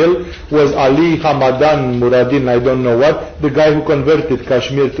of the hill was Ali Hamadan Muradin, I don't know what, the guy who converted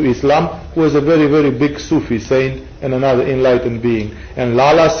Kashmir to Islam, who was a very, very big Sufi saint and another enlightened being. And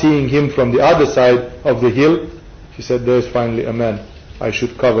Lala, seeing him from the other side of the hill, she said, there is finally a man. I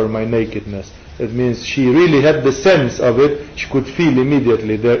should cover my nakedness. That means she really had the sense of it. She could feel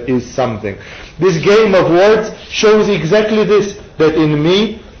immediately there is something. This game of words shows exactly this, that in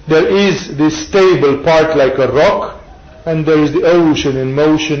me there is this stable part like a rock, and there is the ocean in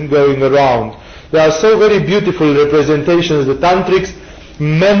motion going around. There are so very beautiful representations. The tantrics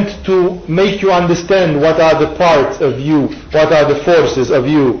meant to make you understand what are the parts of you, what are the forces of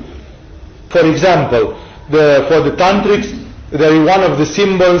you. For example, for the tantrics, there is one of the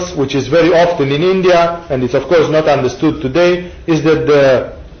symbols which is very often in India, and it's of course not understood today, is that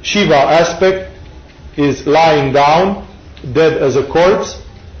the Shiva aspect is lying down, dead as a corpse,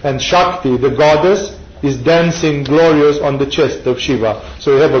 and Shakti, the goddess, is dancing glorious on the chest of Shiva.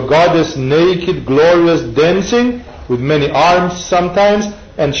 So you have a goddess naked, glorious, dancing, with many arms sometimes,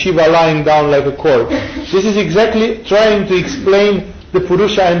 and Shiva lying down like a corpse. This is exactly trying to explain the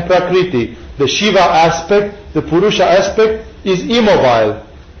Purusha and Prakriti. The Shiva aspect, the Purusha aspect, is immobile.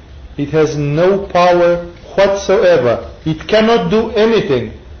 It has no power whatsoever. It cannot do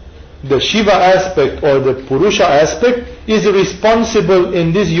anything. The Shiva aspect or the Purusha aspect is responsible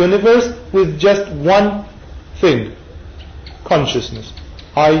in this universe with just one thing: consciousness.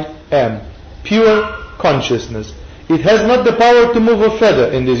 I am. Pure consciousness. It has not the power to move a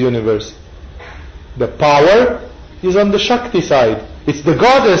feather in this universe. The power is on the Shakti side. It's the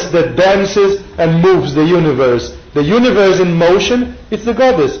goddess that dances and moves the universe. The universe in motion, it's the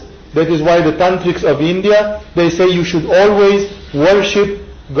goddess. That is why the tantrics of India, they say you should always worship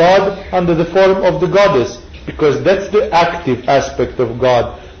God under the form of the goddess, because that's the active aspect of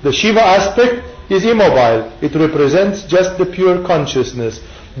God. The Shiva aspect is immobile. It represents just the pure consciousness.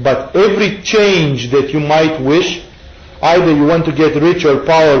 But every change that you might wish, either you want to get rich or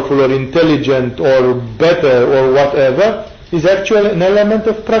powerful or intelligent or better or whatever, is actually an element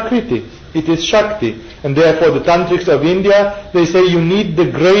of Prakriti. It is Shakti. And therefore the tantrics of India, they say you need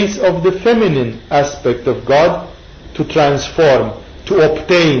the grace of the feminine aspect of God to transform, to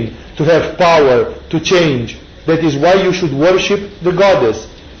obtain, to have power, to change. That is why you should worship the goddess.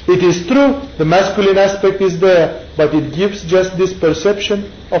 It is true, the masculine aspect is there, but it gives just this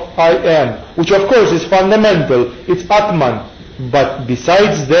perception of I am, which of course is fundamental. It's Atman. But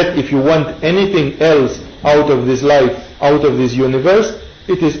besides that, if you want anything else out of this life, out of this universe,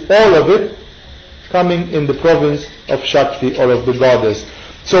 it is all of it coming in the province of Shakti or of the goddess.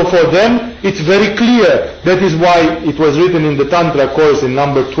 So for them, it's very clear. That is why it was written in the Tantra course in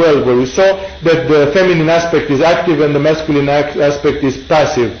number 12, where we saw that the feminine aspect is active and the masculine aspect is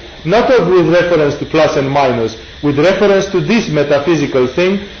passive. Not with reference to plus and minus, with reference to this metaphysical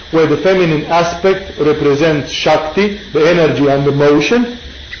thing, where the feminine aspect represents Shakti, the energy and the motion,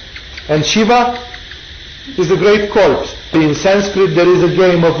 and Shiva is the great corpse. In Sanskrit there is a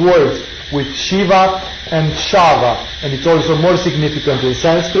game of words with Shiva and Shava, and it's also more significant in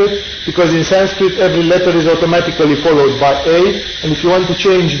Sanskrit, because in Sanskrit every letter is automatically followed by A, and if you want to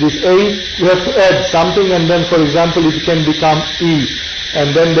change this A, you have to add something, and then for example it can become E.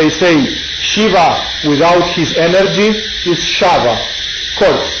 And then they say Shiva without his energy is Shava,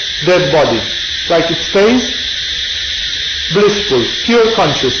 corpse, dead body. Like it stays blissful, pure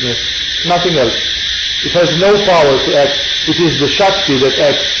consciousness, nothing else. It has no power to act. It is the Shakti that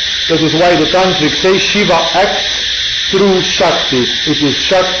acts. That is why the Tantrics say Shiva acts through Shakti. It is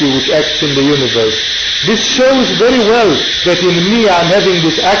Shakti which acts in the universe. This shows very well that in me I am having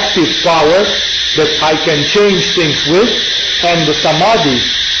this active power that I can change things with, and the Samadhi,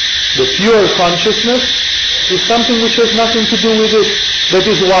 the pure consciousness, is something which has nothing to do with it. That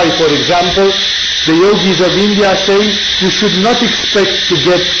is why, for example, the yogis of India say you should not expect to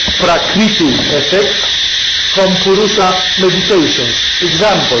get Prakriti effects from Purusha meditations.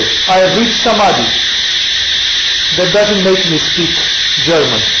 Example, I have reached Samadhi. That doesn't make me speak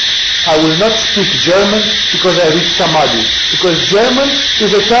German. I will not speak German because I reached Samadhi. Because German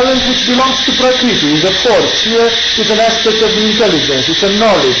is a talent which belongs to Prakriti, is a force. Here it's an aspect of the intelligence, it's a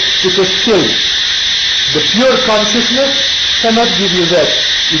knowledge, it's a skill. The pure consciousness cannot give you that.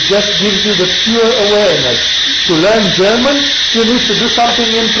 It just gives you the pure awareness. To learn German, you need to do something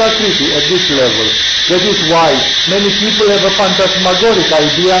in Prakriti at this level. That is why many people have a phantasmagoric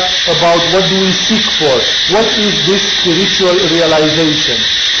idea about what do we seek for. What is this spiritual realization?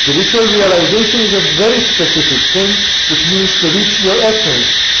 Spiritual realization is a very specific thing which means to reach your essence.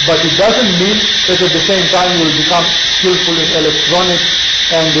 But it doesn't mean that at the same time you will become skillful in electronics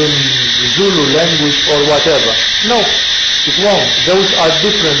and in Zulu language or whatever. No, it won't. Those are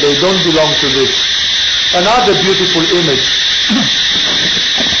different. They don't belong to this. Another beautiful image.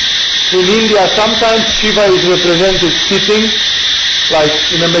 In India, sometimes Shiva is represented sitting, like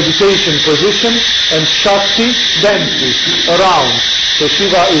in a meditation position, and Shakti dances around. So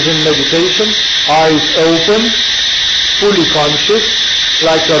Shiva is in meditation, eyes open, fully conscious,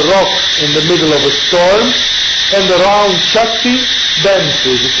 like a rock in the middle of a storm, and around Shakti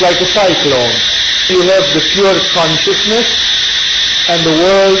dances. It's like a cyclone. You have the pure consciousness and the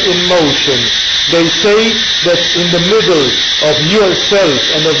world in motion. They say that in the middle of yourself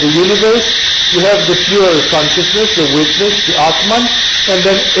and of the universe, you have the pure consciousness, the witness, the Atman, and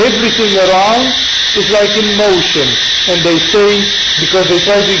then everything around is like in motion. And they say, because they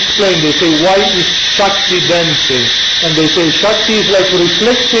try to explain, they say, why is Shakti dancing? And they say, Shakti is like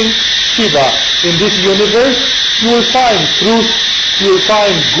reflecting Shiva. In this universe, you will find truth, you will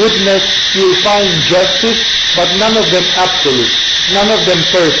find goodness, you will find justice, but none of them absolute, none of them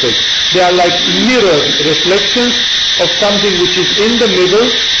perfect. They are like mirror reflections of something which is in the middle,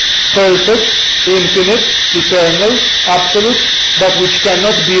 perfect, infinite, eternal, absolute, but which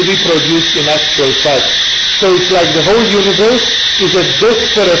cannot be reproduced in actual fact. So it's like the whole universe is a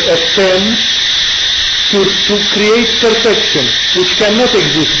desperate attempt to create perfection, which cannot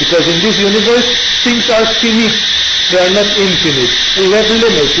exist, because in this universe things are finite, they are not infinite. We have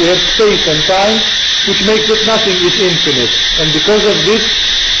limits, we have space and time, which makes that nothing is infinite. And because of this,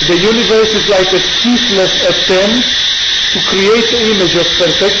 the universe is like a ceaseless attempt to create the image of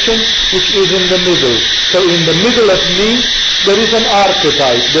perfection which is in the middle. So in the middle of me, there is an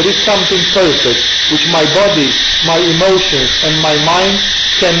archetype, there is something perfect, which my body, my emotions, and my mind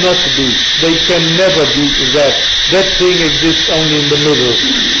cannot be. They can never be that. That thing exists only in the middle.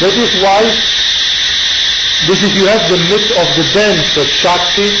 That is why, you have the myth of the dance of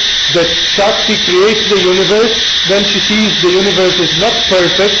Shakti, that Shakti creates the universe, then she sees the universe is not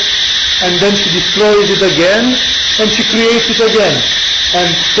perfect, and then she destroys it again, and she creates it again. And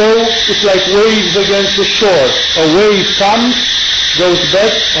so it's like waves against the shore. A wave comes, goes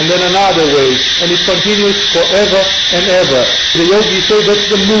back, and then another wave, and it continues forever and ever. The yogis say that's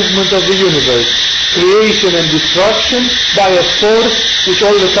the movement of the universe. Creation and destruction by a force which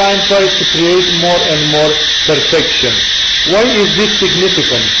all the time tries to create more and more perfection. Why is this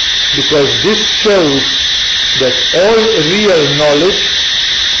significant? Because this shows that all real knowledge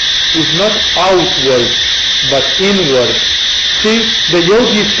is not outward, but inward. See, the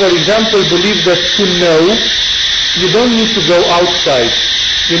yogis, for example, believe that to know, you don't need to go outside.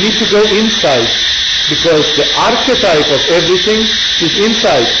 You need to go inside. Because the archetype of everything is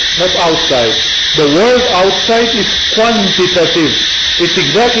inside, not outside. The world outside is quantitative. It's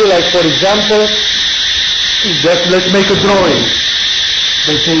exactly like, for example, let's make a drawing.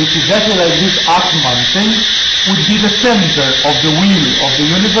 They say it's exactly like this Atman thing would be the center of the wheel of the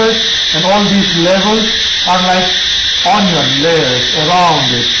universe, and all these levels are like onion layers around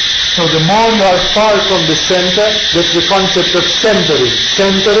it. So the more you are far from the center, that's the concept of centering.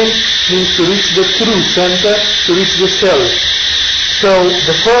 Centering means to reach the true center, to reach the self. So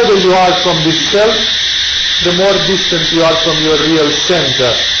the further you are from this self, the more distant you are from your real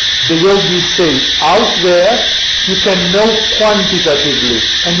center. The yogis say, out there, you can know quantitatively.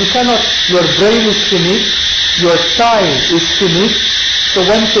 And you cannot, your brain is finite, your time is finite, so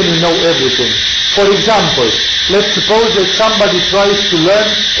when can you know everything? For example, let's suppose that somebody tries to learn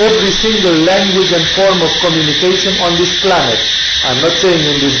every single language and form of communication on this planet. I'm not saying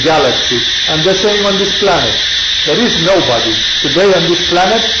in this galaxy, I'm just saying on this planet. There is nobody. Today on this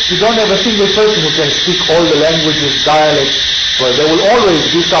planet, you don't have a single person who can speak all the languages, dialects. Well, there will always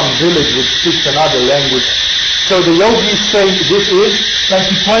be some village which speaks another language. So the yogis say this is like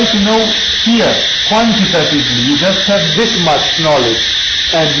you try to know here, quantitatively. You just have this much knowledge.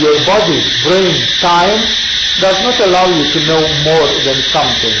 And your body, brain, time does not allow you to know more than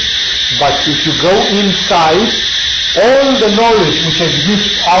something. But if you go inside, all the knowledge which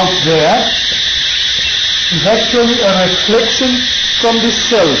exists out there is actually a reflection from the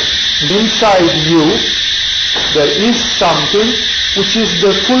self. Inside you, there is something which is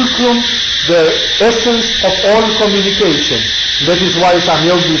the fulcrum, the essence of all communication. That is why some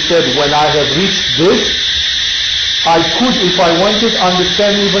yogis said, when I have reached this, I could, if I wanted,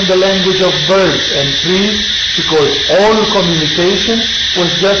 understand even the language of birds and trees, because all communication was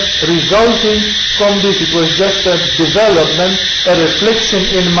just resulting from this. It was just a development, a reflection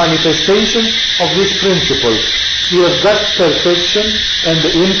in manifestation of this principle. You have got perfection and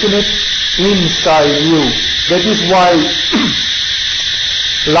the infinite inside you. That is why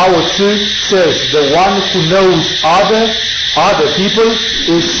Lao Tzu says, the one who knows other people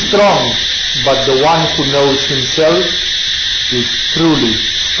is strong, but the one who knows himself is truly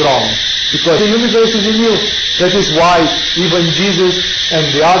strong. Because the universe is in you. That is why even Jesus and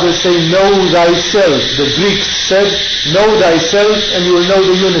the others say, know thyself. The Greeks said, know thyself and you will know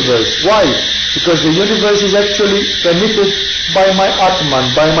the universe. Why? Because the universe is actually emitted by my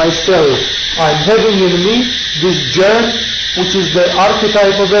Atman, by myself. I'm having in me this germ which is the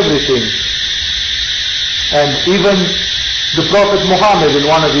archetype of everything. And even the Prophet Muhammad, in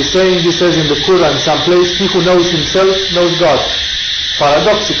one of his sayings, he says in the Quran, someplace, he who knows himself knows God.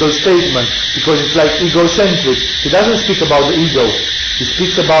 Paradoxical statement, because it's like egocentric. He doesn't speak about the ego. He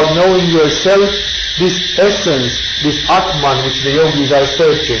speaks about knowing yourself, this essence, this Atman which the yogis are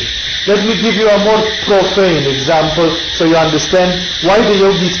searching. Let me give you a more profane example so you understand why the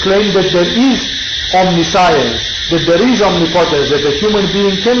yogis claim that there is omniscience, that there is omnipotence, that a human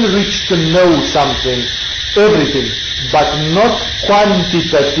being can reach to know something, everything, but not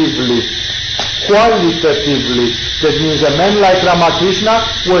quantitatively. Qualitatively. That means a man like Ramakrishna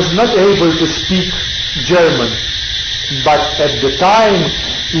was not able to speak German. But at the time,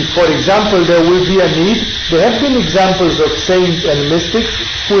 if for example there will be a need, there have been examples of saints and mystics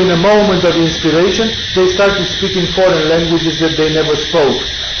who in a moment of inspiration, they start to speak in foreign languages that they never spoke.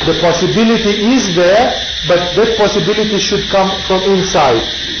 The possibility is there, but that possibility should come from inside.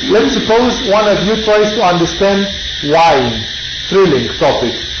 Let's suppose one of you tries to understand wine, thrilling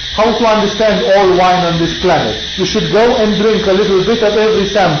topic. how to understand all wine on this planet. You should go and drink a little bit of every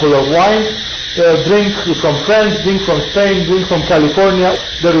sample of wine. Drink from France, drink from Spain, drink from California.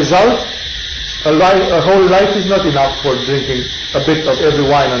 The result, a whole life is not enough for drinking a bit of every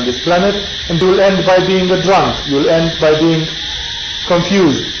wine on this planet, and you will end by being a drunk. You will end by being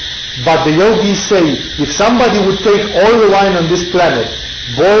confused. But the yogis say, if somebody would take all the wine on this planet,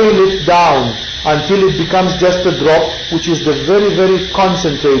 boil it down until it becomes just a drop, which is the very, very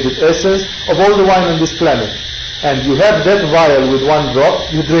concentrated essence of all the wine on this planet, and you have that vial with one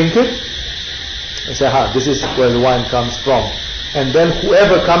drop, you drink it, and say, this is where the wine comes from. And then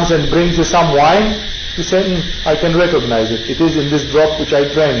whoever comes and brings you some wine, you say, I can recognize it. It is in this drop which I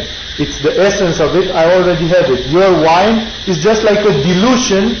drank. It's the essence of it, I already have it. Your wine is just like a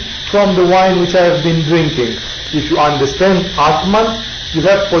dilution from the wine which I have been drinking. If you understand Atman, you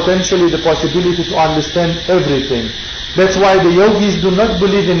have potentially the possibility to understand everything. That's why the yogis do not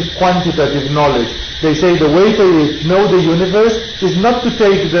believe in quantitative knowledge. They say the way to know the universe is not to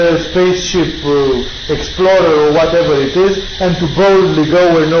take the spaceship explorer or whatever it is and to boldly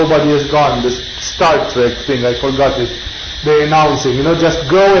go where nobody has gone. The Star Trek thing, I forgot it. They're announcing, just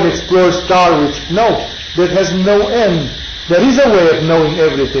go and explore no, that has no end. There is a way of knowing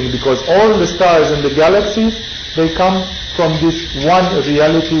everything, because all the stars in the galaxies, they come from this one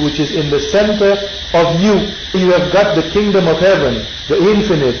reality which is in the center of you. You have got the kingdom of heaven, the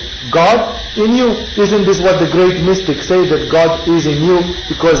infinite, God in you. Isn't this what the great mystics say, that God is in you?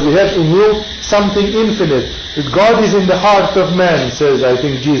 Because we have in you something infinite. That God is in the heart of man, says, I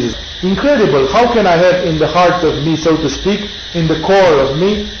think, Jesus. Incredible. How can I have in the heart of me, so to speak, in the core of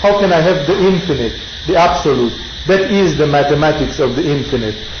me, how can I have the infinite, the absolute? That is the mathematics of the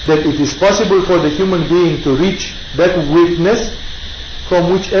infinite. That it is possible for the human being to reach that witness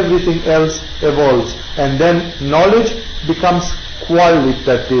from which everything else evolves. And then knowledge becomes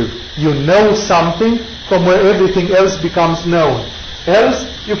qualitative. You know something from where everything else becomes known. Else,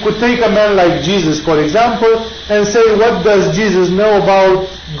 you could take a man like Jesus, for example, and say, what does Jesus know about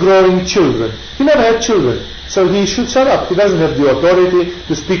growing children? He never had children. So he should shut up. He doesn't have the authority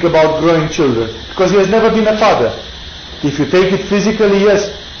to speak about growing children, because he has never been a father. If you take it physically, yes,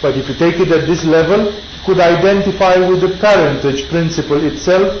 but if you take it at this level, you could identify with the parentage principle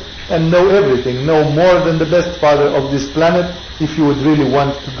itself and know everything, know more than the best father of this planet, if you would really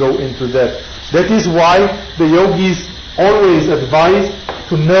want to go into that. That is why the yogis always advise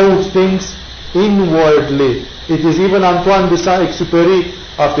to know things inwardly. It is even Antoine de Saint-Exupéry,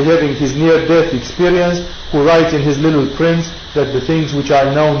 after having his near-death experience, who writes in his Little Prince that the things which are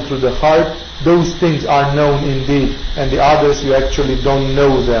known through the heart, those things are known indeed, and the others you actually don't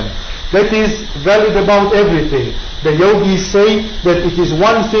know them. That is valid about everything. The yogis say that it is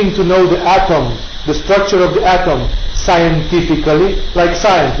one thing to know the atom, the structure of the atom, scientifically, like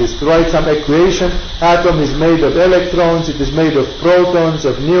scientists write some equation, atom is made of electrons, it is made of protons,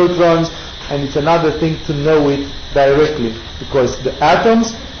 of neutrons, and it's another thing to know it directly, because the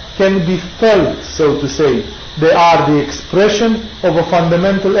atoms can be felt, so to say. They are the expression of a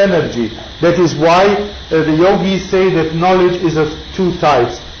fundamental energy. That is why the yogis say that knowledge is of two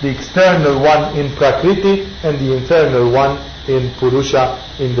types, the external one in Prakriti and the internal one in Purusha,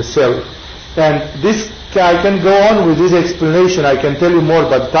 in the self. And this, I can go on with this explanation, I can tell you more,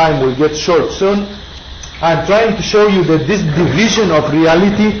 but time will get short soon. I'm trying to show you that this division of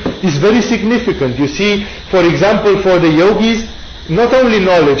reality is very significant. You see, for example, for the yogis, not only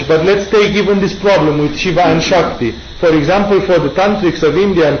knowledge, but let's take even this problem with Shiva and Shakti. For example, for the tantrics of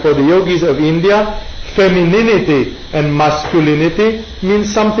India and for the yogis of India, femininity and masculinity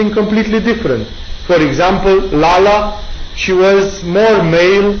means something completely different. For example, Lala, she was more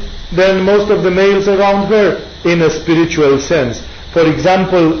male than most of the males around her in a spiritual sense. For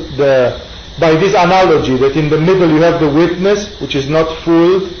example, by this analogy, that in the middle you have the witness, which is not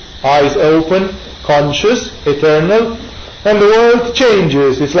fooled, eyes open, conscious, eternal, and the world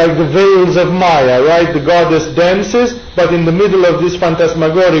changes. It's like the veils of Maya, right? The goddess dances, but in the middle of this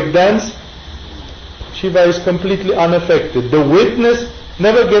phantasmagoric dance, Shiva is completely unaffected. The witness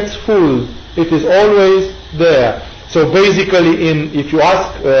never gets fooled. It is always there. So basically, if you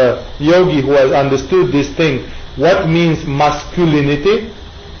ask a yogi who has understood this thing, what means masculinity,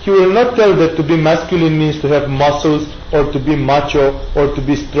 he will not tell that to be masculine means to have muscles, or to be macho, or to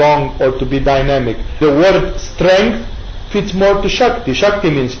be strong, or to be dynamic. The word strength fits more to Shakti. Shakti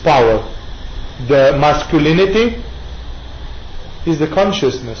means power. The masculinity is the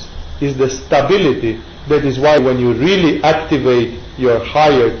consciousness, is the stability. That is why when you really activate your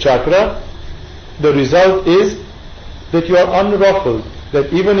higher chakra, the result is that you are unruffled,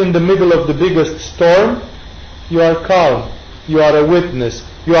 that even in the middle of the biggest storm, you are calm, you are a witness,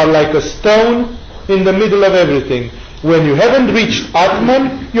 You are like a stone in the middle of everything. When you haven't reached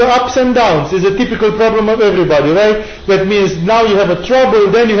Atman, you're ups and downs. It's a typical problem of everybody, right? That means now you have a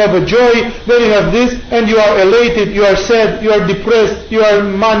trouble, then you have a joy, then you have this, and you are elated, you are sad, you are depressed, you are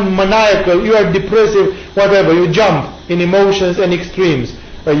maniacal, you are depressive, whatever. You jump in emotions and extremes.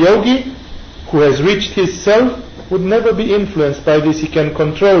 A yogi who has reached his self would never be influenced by this. He can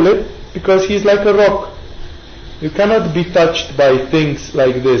control it because he's like a rock. You cannot be touched by things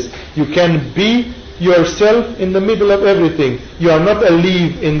like this. You can be yourself in the middle of everything. You are not a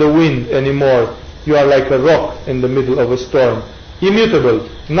leaf in the wind anymore. You are like a rock in the middle of a storm. Immutable.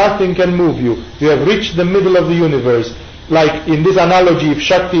 Nothing can move you. You have reached the middle of the universe. Like in this analogy, if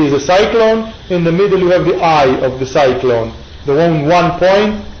Shakti is a cyclone, in the middle you have the eye of the cyclone. The one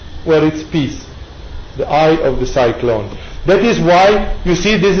point where it's peace. The eye of the cyclone. That is why, you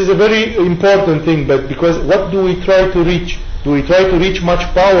see, this is a very important thing, but because what do we try to reach? Do we try to reach much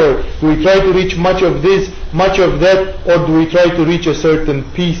power? Do we try to reach much of this, much of that? Or do we try to reach a certain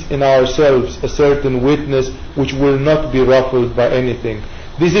peace in ourselves, a certain witness which will not be ruffled by anything?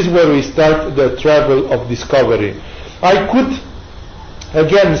 This is where we start the travel of discovery. I could,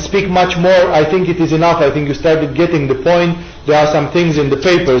 again, speak much more. I think it is enough. I think you started getting the point. There are some things in the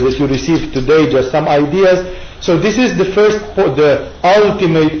papers that you received today, just some ideas. So this is the first, the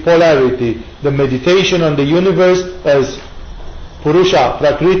ultimate polarity, the meditation on the universe as Purusha,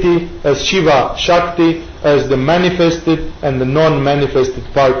 Prakriti, as Shiva, Shakti, as the manifested and the non-manifested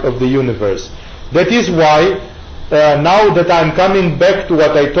part of the universe. That is why, now that I'm coming back to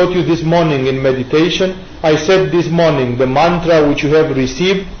what I taught you this morning in meditation, I said this morning, the mantra which you have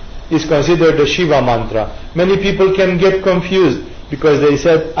received is considered the Shiva mantra. Many people can get confused because they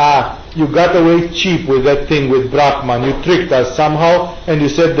said, you got away cheap with that thing with Brahman. You tricked us somehow and you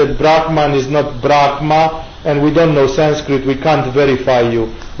said that Brahman is not Brahma, and we don't know Sanskrit, we can't verify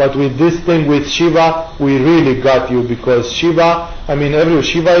you. But with this thing with Shiva, we really got you, because Shiva,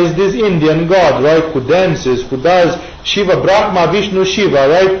 Shiva is this Indian god, right, who dances, who does Shiva, Brahma, Vishnu, Shiva,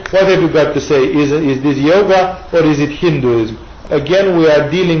 right? What have you got to say? Is this yoga or is it Hinduism? Again, we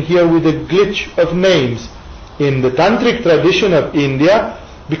are dealing here with a glitch of names. In the tantric tradition of India,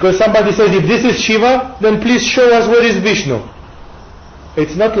 because somebody says, if this is Shiva, then please show us where is Vishnu.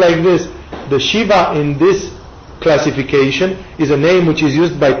 It's not like this. The Shiva in this classification is a name which is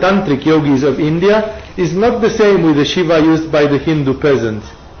used by tantric yogis of India, is not the same with the Shiva used by the Hindu peasants.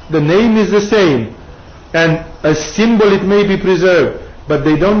 The name is the same, and as symbol it may be preserved, but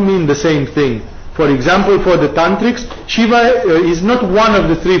they don't mean the same thing. For example, for the tantrics, Shiva is not one of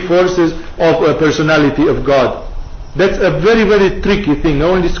the three forces of a personality of God. That's a very, very tricky thing.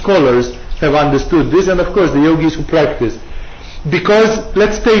 Only scholars have understood this, and of course the yogis who practice. Because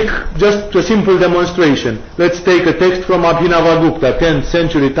let's take just a simple demonstration. Let's take a text from Abhinavagupta, 10th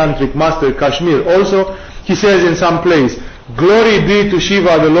century tantric master, Kashmir. Also, he says in some place, "Glory be to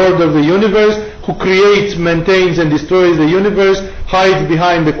Shiva, the Lord of the universe, who creates, maintains and destroys the universe, hides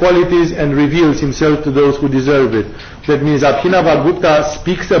behind the qualities and reveals himself to those who deserve it." That means Abhinavagupta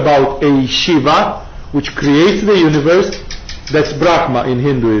speaks about a Shiva which creates the universe, that's Brahma in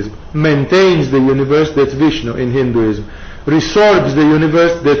Hinduism, maintains the universe, that's Vishnu in Hinduism, resorbs the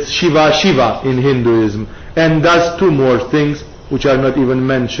universe, that's Shiva, Shiva in Hinduism, and does two more things which are not even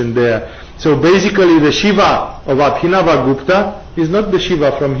mentioned there. So basically the Shiva of Abhinavagupta is not the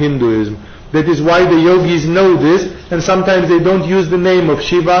Shiva from Hinduism. That is why the yogis know this, and sometimes they don't use the name of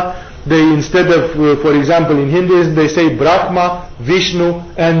Shiva. They, instead of, for example, in Hinduism, they say Brahma, Vishnu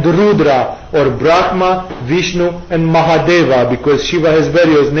and Rudra, or Brahma, Vishnu and Mahadeva, because Shiva has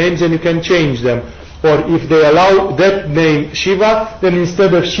various names and you can change them. Or if they allow that name Shiva, then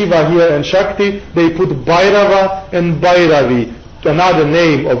instead of Shiva here and Shakti, they put Bhairava and Bhairavi, another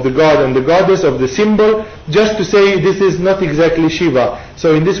name of the god and the goddess, of the symbol, just to say this is not exactly Shiva.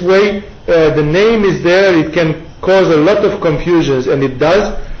 So in this way, the name is there, it can cause a lot of confusions, and it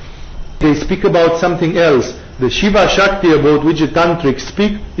does. They speak about something else. The Shiva Shakti about which the tantrics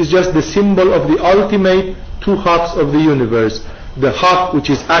speak is just the symbol of the ultimate two halves of the universe. The half which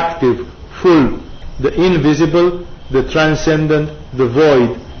is active, full, the invisible, the transcendent, the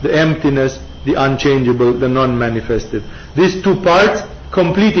void, the emptiness, the unchangeable, the non-manifested. These two parts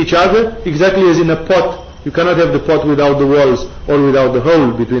complete each other, exactly as in a pot. You cannot have the pot without the walls, or without the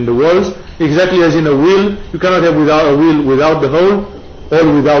hole between the walls. Exactly as in a wheel, you cannot have a wheel without the hole,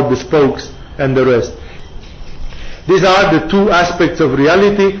 or without the spokes and the rest. These are the two aspects of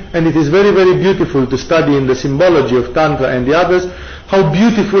reality, and it is very, very beautiful to study in the symbology of Tantra and the others how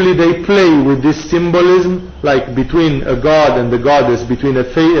beautifully they play with this symbolism, like between a god and the goddess, between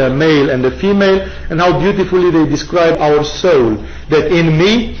a male and a female, and how beautifully they describe our soul, that in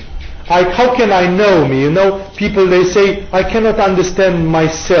me, how can I know me? You know, people, they say, I cannot understand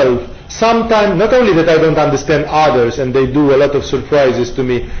myself. Sometimes, not only that I don't understand others, and they do a lot of surprises to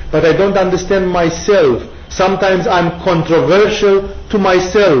me, but I don't understand myself. Sometimes I'm controversial to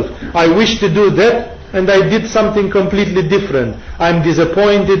myself. I wish to do that, and I did something completely different. I'm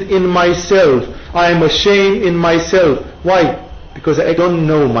disappointed in myself. I'm ashamed in myself. Why? Because I don't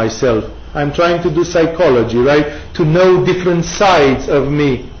know myself. I'm trying to do psychology, right? To know different sides of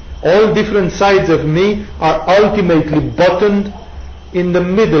me. All different sides of me are ultimately bottomed in the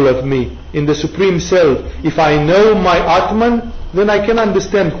middle of me, in the Supreme Self. If I know my Atman, then I can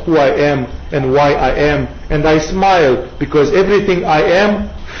understand who I am and why I am. And I smile, because everything I am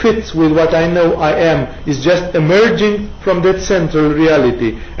fits with what I know I am, is just emerging from that central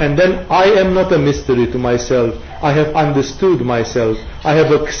reality. And then I am not a mystery to myself. I have understood myself. I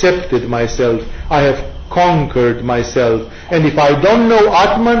have accepted myself. I have conquered myself. And if I don't know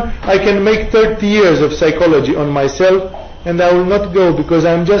Atman, I can make 30 years of psychology on myself, and I will not go, because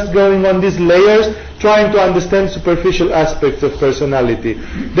I'm just going on these layers, trying to understand superficial aspects of personality.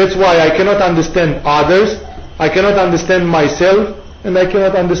 That's why I cannot understand others, I cannot understand myself, and I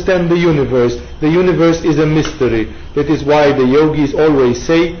cannot understand the universe. The universe is a mystery. That is why the yogis always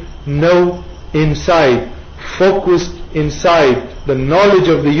say, know inside, focus inside. The knowledge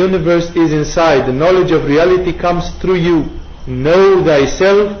of the universe is inside. The knowledge of reality comes through you. Know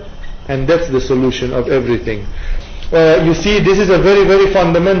thyself, and that's the solution of everything. You see, this is a very, very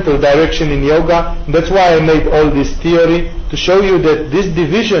fundamental direction in yoga. That's why I made all this theory, to show you that this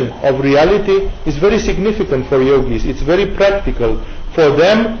division of reality is very significant for yogis. It's very practical. For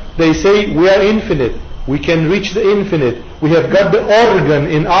them, they say, we are infinite. We can reach the infinite. We have got the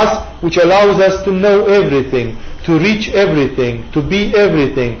organ in us which allows us to know everything, to reach everything, to be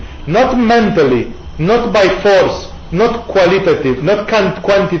everything. Not mentally, not by force, not qualitative, not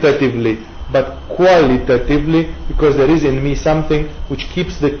quantitatively, but qualitatively, because there is in me something which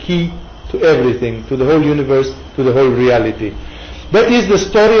keeps the key to everything, to the whole universe, to the whole reality. That is the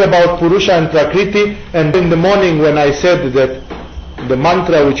story about Purusha and Prakriti. And in the morning when I said that the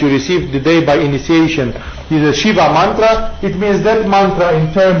mantra which you received today by initiation is a Shiva mantra, it means that mantra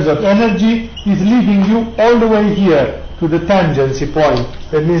in terms of energy is leading you all the way here to the tangency point.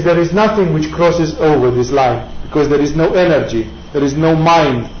 That means there is nothing which crosses over this line, because there is no energy, there is no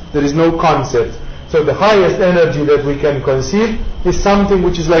mind, there is no concept. So the highest energy that we can conceive is something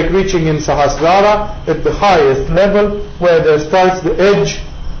which is like reaching in Sahasrara at the highest level, where there starts the edge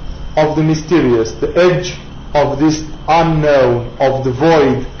of the mysterious, the edge of this unknown, of the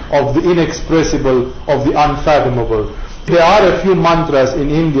void, of the inexpressible, of the unfathomable. There are a few mantras in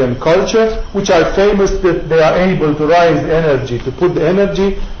Indian culture which are famous that they are able to rise the energy, to put the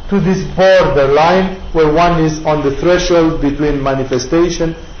energy to this border line where one is on the threshold between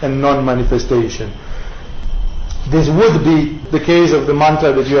manifestation and non-manifestation. This would be the case of the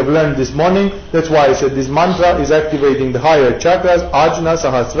mantra that you have learned this morning. That's why I said this mantra is activating the higher chakras, Ajna,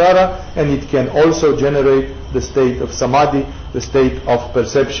 Sahasrara, and it can also generate the state of samadhi, the state of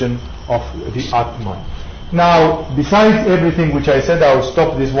perception of the Atman. Now, besides everything which I said, I'll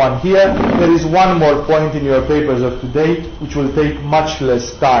stop this one here. There is one more point in your papers of today which will take much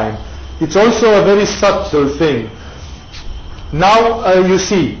less time. It's also a very subtle thing. Now, you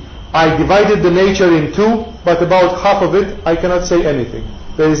see, I divided the nature in two, but about half of it I cannot say anything.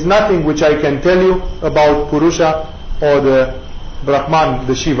 There is nothing which I can tell you about Purusha or the Brahman,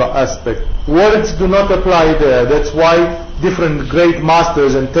 the Shiva aspect. Words do not apply there. That's why different great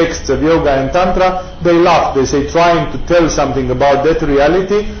masters and texts of yoga and tantra, they laugh. They say trying to tell something about that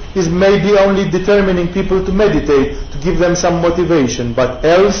reality is maybe only determining people to meditate, to give them some motivation, but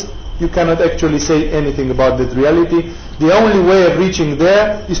else you cannot actually say anything about that reality. The only way of reaching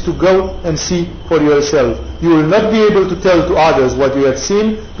there is to go and see for yourself. You will not be able to tell to others what you have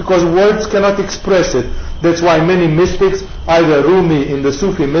seen, because words cannot express it. That's why many mystics, either Rumi in the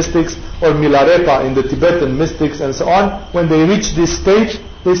Sufi mystics or Milarepa in the Tibetan mystics and so on, when they reached this stage,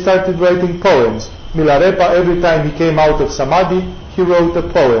 they started writing poems. Milarepa, every time he came out of samadhi, he wrote a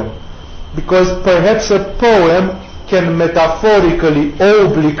poem. Because perhaps a poem can metaphorically,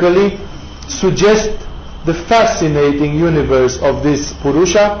 obliquely suggest the fascinating universe of this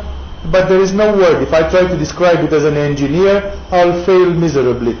Purusha, but there is no word. If I try to describe it as an engineer, I'll fail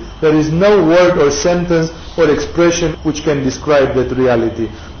miserably. There is no word or sentence or expression which can describe that reality.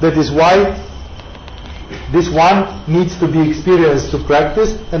 That is why This one needs to be experienced to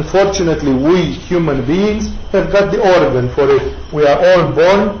practice, and fortunately we human beings have got the organ for it. We are all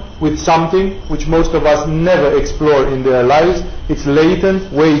born with something which most of us never explore in their lives. It's latent,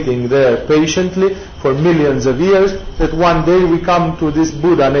 waiting there patiently for millions of years, that one day we come to this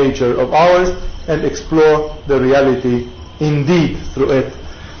Buddha nature of ours and explore the reality indeed through it.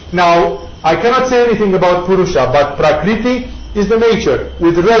 Now, I cannot say anything about Purusha, but Prakriti is the nature,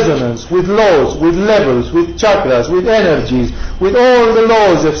 with resonance, with laws, with levels, with chakras, with energies, with all the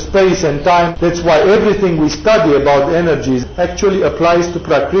laws of space and time. That's why everything we study about energies actually applies to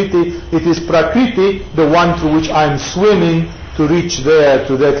Prakriti. It is Prakriti, the one through which I'm swimming to reach there,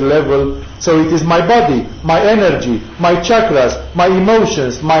 to that level. So it is my body, my energy, my chakras, my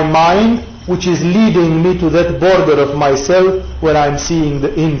emotions, my mind, which is leading me to that border of myself where I'm seeing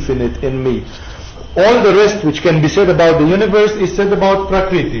the infinite in me. All the rest which can be said about the universe is said about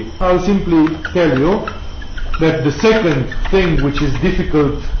Prakriti. I'll simply tell you that the second thing which is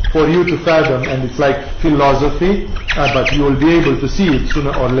difficult for you to fathom, and it's like philosophy, but you will be able to see it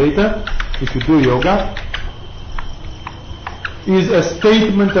sooner or later if you do yoga, is a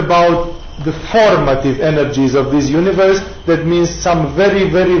statement about the formative energies of this universe. That means some very,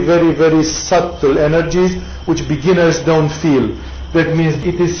 very, very, very subtle energies which beginners don't feel. That means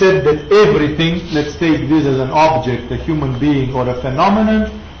it is said that everything, let's take this as an object, a human being or a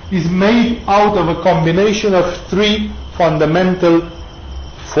phenomenon, is made out of a combination of three fundamental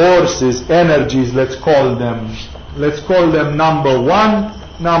forces, energies, let's call them. Let's call them number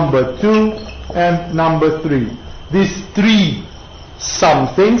 1, number 2, and number 3. These three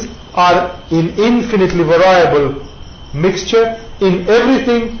somethings are in infinitely variable mixture in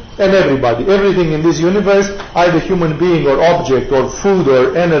everything and everybody. Everything in this universe, either human being or object or food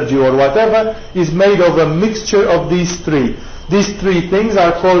or energy or whatever, is made of a mixture of these three. These three things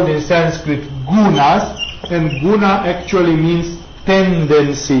are called in Sanskrit gunas, and guna actually means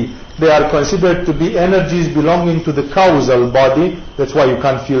tendency. They are considered to be energies belonging to the causal body. That's why you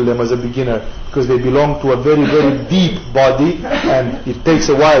can't feel them as a beginner, because they belong to a very, very deep body, and it takes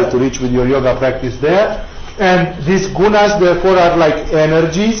a while to reach with your yoga practice there. And these gunas therefore are like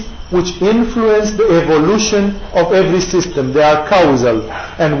energies which influence the evolution of every system. They are causal.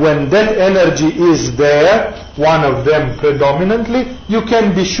 And when that energy is there, one of them predominantly, you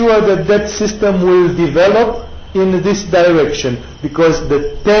can be sure that that system will develop in this direction, because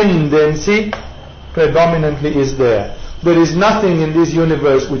the tendency predominantly is there. There is nothing in this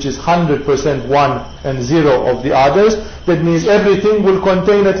universe which is 100% one and zero of the others. That means everything will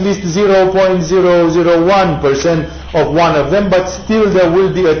contain at least 0.001% of one of them, but still there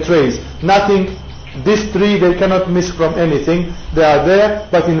will be a trace. Nothing, these three, they cannot miss from anything. They are there,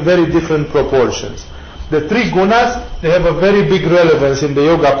 but in very different proportions. The three gunas, they have a very big relevance in the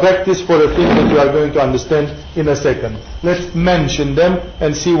yoga practice for a thing that you are going to understand in a second. Let's mention them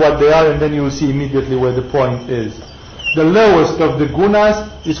and see what they are, and then you will see immediately where the point is. The lowest of the gunas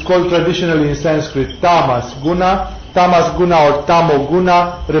is called traditionally in Sanskrit tamas guna. Tamas guna or tamo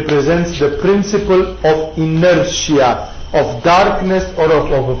guna represents the principle of inertia, of darkness or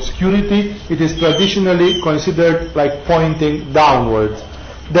of obscurity. It is traditionally considered like pointing downwards.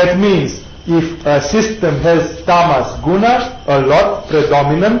 That means if a system has tamas guna, a lot,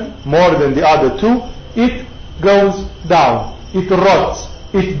 predominant, more than the other two, it goes down, it rots,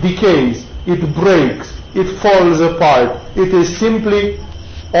 it decays, it breaks, it falls apart. It is simply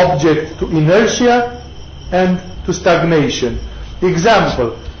object to inertia and to stagnation.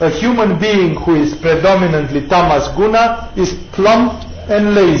 Example, a human being who is predominantly tamas guna is plump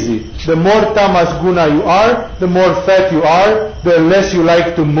and lazy. The more tamas guna you are, the more fat you are, the less you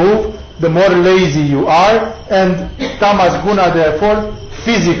like to move, the more lazy you are, and tamas guna therefore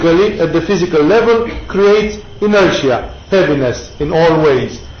physically, at the physical level, creates inertia, heaviness in all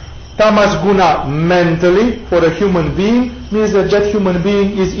ways. Tamas guna mentally for a human being means that that human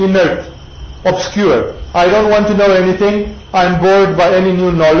being is inert, obscure. I don't want to know anything. I'm bored by any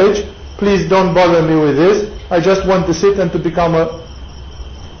new knowledge. Please don't bother me with this. I just want to sit and to become a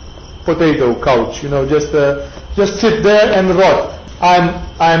potato couch, just sit there and rot.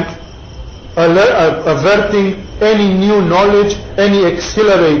 I'm averting any new knowledge, any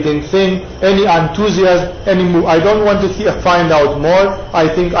exhilarating thing, any enthusiasm, any move. I don't want to find out more. I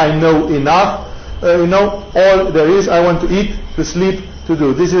think I know enough. All there is, I want to eat, to sleep, to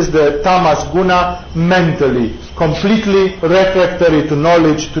do. This is the tamas guna mentally, completely refractory to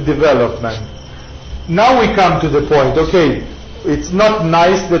knowledge, to development. Now we come to the point, okay, it's not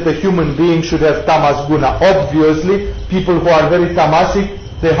nice that a human being should have tamas guna. Obviously, people who are very tamasic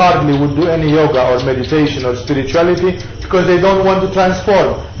they hardly would do any yoga or meditation or spirituality because they don't want to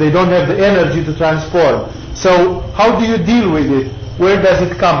transform. They don't have the energy to transform. So how do you deal with it? Where does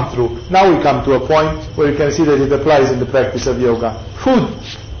it come through? Now we come to a point where you can see that it applies in the practice of yoga. Food.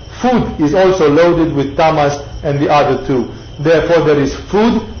 Food is also loaded with tamas and the other two. Therefore there is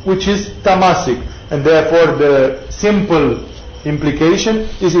food which is tamasic. And therefore the simple implication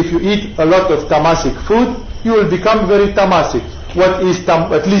is if you eat a lot of tamasic food, you will become very tamasic. What is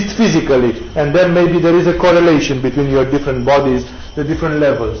at least physically, and then maybe there is a correlation between your different bodies, the different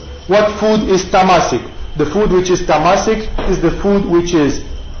levels. What food is tamasic? The food which is tamasic is the food which is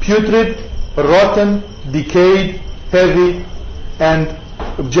putrid, rotten, decayed, heavy, and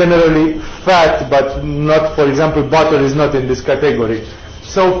generally fat, but not, for example, butter is not in this category.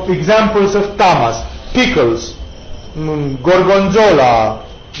 So examples of tamas: pickles, gorgonzola,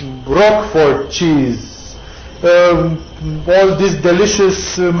 Roquefort cheese, all these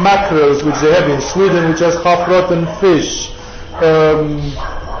delicious mackerels which they have in Sweden, which has half-rotten fish,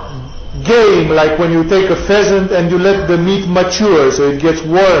 game, like when you take a pheasant and you let the meat mature so it gets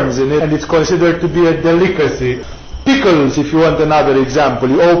worms in it and it's considered to be a delicacy. Pickles, if you want another example.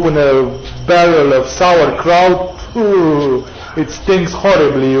 You open a barrel of sauerkraut, it stinks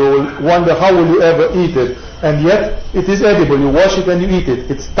horribly. You will wonder how will you ever eat it, and yet it is edible. You wash it and you eat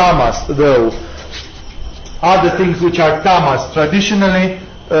it. It's tamas though. Other things which are tamas traditionally,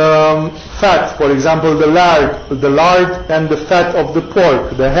 fat, for example the lard and the fat of the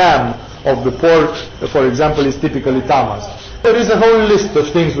pork, the ham of the pork, for example, is typically tamas. There is a whole list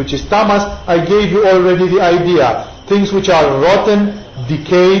of things which is tamas. I gave you already the idea. Things which are rotten,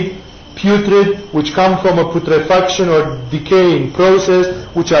 decayed, putrid, which come from a putrefaction or decaying process,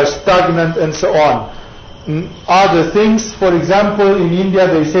 which are stagnant and so on. Other things, for example, in India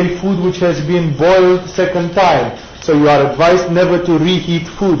they say food which has been boiled second time. So you are advised never to reheat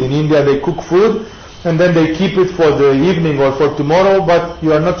food. In India they cook food and then they keep it for the evening or for tomorrow, but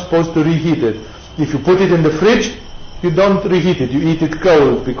you are not supposed to reheat it. If you put it in the fridge, you don't reheat it, you eat it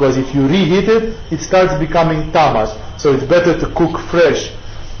cold, because if you reheat it, it starts becoming tamas. So it's better to cook fresh.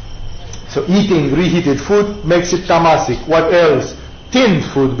 So eating reheated food makes it tamasic. What else? Tinned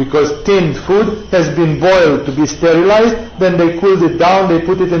food, because tinned food has been boiled to be sterilized, then they cooled it down, they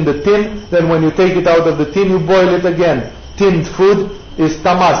put it in the tin, then when you take it out of the tin you boil it again. Tinned food is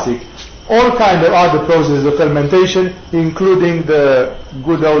tamasic. All kind of other processes of fermentation, including the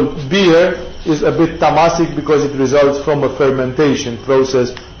good old beer, is a bit tamasic because it results from a fermentation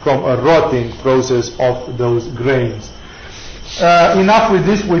process, from a rotting process of those grains. Enough with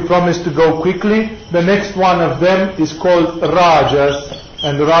this, we promise to go quickly. The next one of them is called rajas,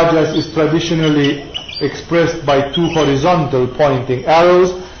 and rajas is traditionally expressed by two horizontal pointing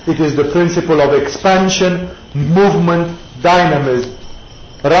arrows. It is the principle of expansion, movement, dynamism.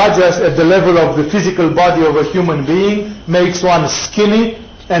 Rajas at the level of the physical body of a human being makes one skinny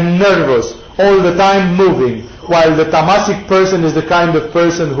and nervous, all the time moving, while the tamasic person is the kind of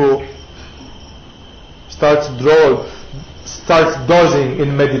person who starts dozing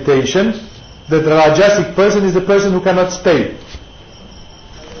in meditation. The rajasic person is the person who cannot stay.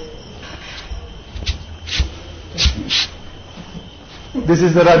 This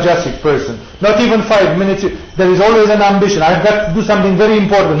is the rajasic person. Not even 5 minutes. There is always an ambition. I've got to do something very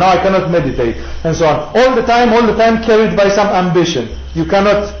important. Now I cannot meditate. And so on. All the time carried by some ambition. You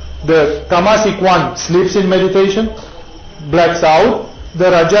cannot. The tamasic one sleeps in meditation, blacks out. The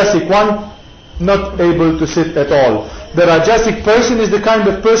rajasic one not able to sit at all. The rajasic person is the kind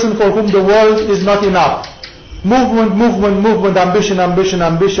of person for whom the world is not enough. Movement,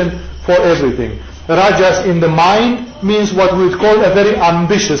 ambition for everything. Rajas in the mind means what we would call a very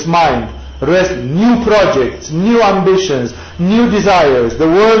ambitious mind. New projects, new ambitions, new desires. The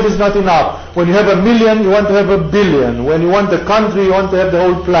world is not enough. When you have 1 million, you want to have 1 billion. When you want a country, you want to have the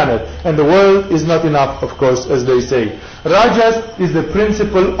whole planet. And the world is not enough, of course, as they say. Rajas is the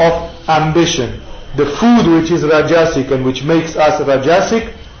principle of ambition. The food which is rajasic and which makes us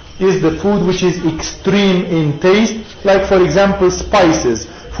rajasic is the food which is extreme in taste, like for example spices.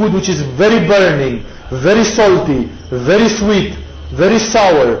 Food which is very burning, very salty, very sweet, very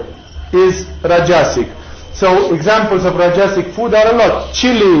sour is rajasic. So examples of rajasic food are a lot.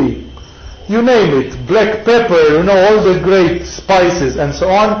 Chili, you name it, black pepper, all the great spices and so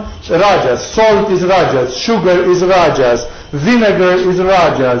on. Rajas. Salt is rajas, sugar is rajas, vinegar is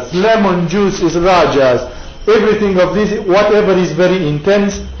rajas, lemon juice is rajas. Everything of this, whatever is very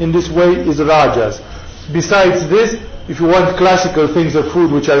intense in this way is rajas. Besides this, if you want classical things of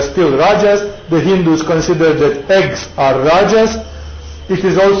food which are still rajas, the Hindus consider that eggs are rajas. It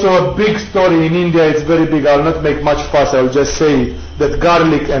is also a big story in India. It's very big. I'll not make much fuss. I'll just say that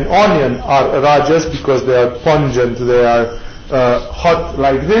garlic and onion are rajas because they are pungent, they are hot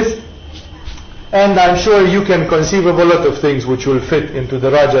like this. And I'm sure you can conceive of a lot of things which will fit into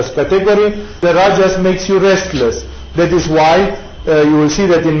the rajas category. The rajas makes you restless. That is why you will see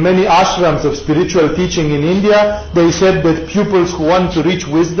that in many ashrams of spiritual teaching in India, they said that pupils who want to reach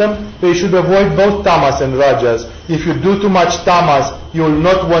wisdom, they should avoid both tamas and rajas. If you do too much tamas, you will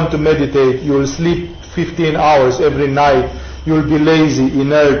not want to meditate. You will sleep 15 hours every night. You will be lazy,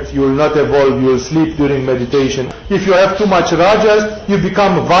 inert, you will not evolve, you will sleep during meditation. If you have too much rajas, you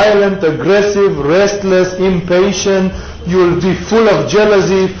become violent, aggressive, restless, impatient. You will be full of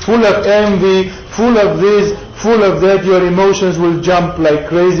jealousy, full of envy, full of this, full of that. Your emotions will jump like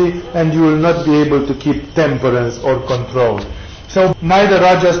crazy and you will not be able to keep temperance or control. So neither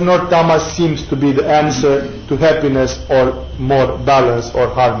rajas nor tamas seems to be the answer to happiness or more balance or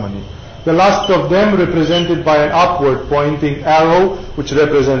harmony. The last of them, represented by an upward pointing arrow, which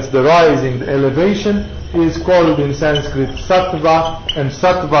represents the rising, the elevation, is called in Sanskrit sattva, and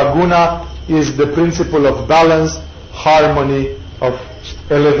sattva guna is the principle of balance, harmony, of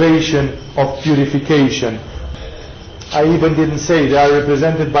elevation, of purification. I even didn't say they are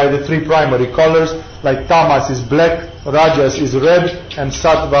represented by the three primary colors, like tamas is black, rajas is red, and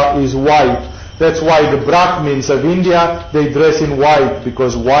sattva is white. That's why the Brahmins of India, they dress in white,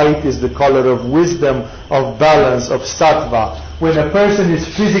 because white is the color of wisdom, of balance, of sattva. When a person is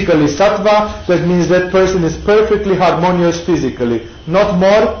physically sattva, that means that person is perfectly harmonious physically. Not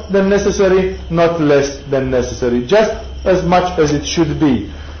more than necessary, not less than necessary. Just as much as it should be.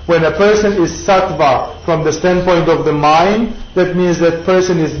 When a person is sattva from the standpoint of the mind, that means that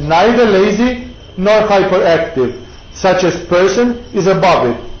person is neither lazy nor hyperactive. Such a person is above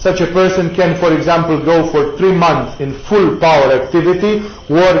it. Such a person can, for example, go for 3 months in full power activity,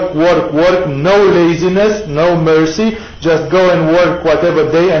 work, no laziness, no mercy, just go and work whatever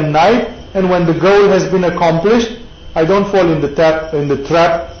day and night, and when the goal has been accomplished, I don't fall in the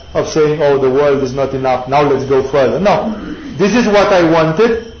trap of saying, oh, the world is not enough, now let's go further. No, this is what I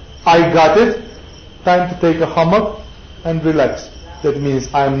wanted, I got it, time to take a hammock and relax. That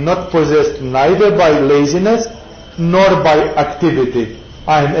means I am not possessed neither by laziness nor by activity.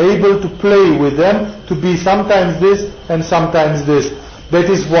 I am able to play with them, to be sometimes this and sometimes this. That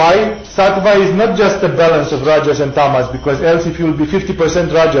is why sattva is not just a balance of rajas and tamas, because else if you will be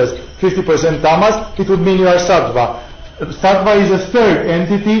 50% rajas, 50% tamas, it would mean you are sattva. Sattva is a third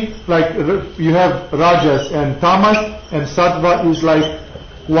entity, like you have rajas and tamas, and sattva is like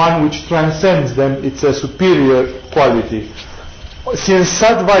one which transcends them. It's a superior quality. Since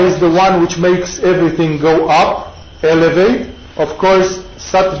sattva is the one which makes everything go up, elevate, of course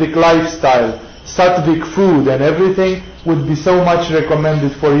sattvic lifestyle, sattvic food and everything would be so much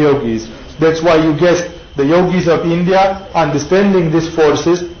recommended for yogis. That's why you guess the yogis of India, understanding these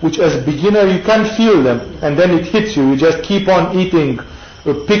forces, which as a beginner you can't feel them, and then it hits you, you just keep on eating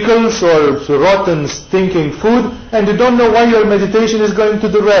pickles or rotten stinking food, and you don't know why your meditation is going to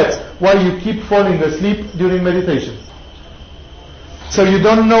the rats, why you keep falling asleep during meditation. So you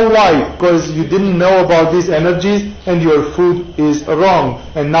don't know why, because you didn't know about these energies and your food is wrong.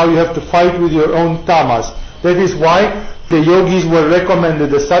 And now you have to fight with your own tamas. That is why the yogis were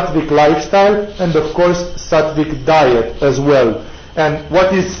recommended a sattvic lifestyle and of course sattvic diet as well. And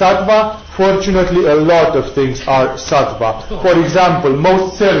what is sattva? Fortunately a lot of things are sattva. For example,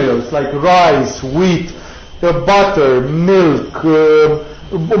 most cereals like rice, wheat, butter, milk,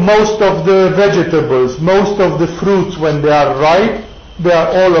 most of the vegetables, most of the fruits when they are ripe, they are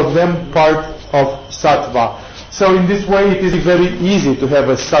all of them part of sattva. So in this way it is very easy to have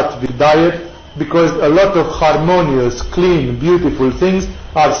a sattvic diet, because a lot of harmonious, clean, beautiful things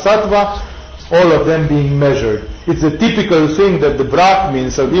are sattva, all of them being measured. It's a typical thing that the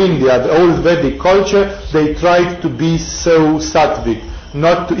Brahmins of India, the old Vedic culture, they tried to be so sattvic,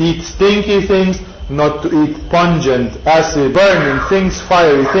 not to eat stinky things, not to eat pungent, acid, burning things,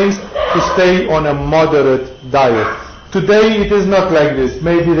 fiery things, to stay on a moderate diet. Today it is not like this.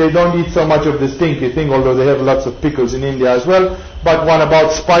 Maybe they don't eat so much of the stinky thing, although they have lots of pickles in India as well. But one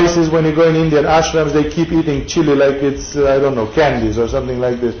about spices, when you go in Indian ashrams, they keep eating chili like it's, candies or something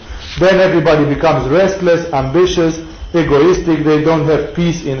like this. Then everybody becomes restless, ambitious, egoistic, they don't have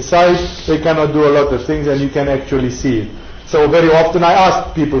peace inside, they cannot do a lot of things, and you can actually see it. So very often I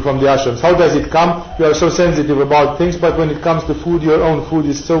ask people from the ashrams, how does it come? You are so sensitive about things, but when it comes to food, your own food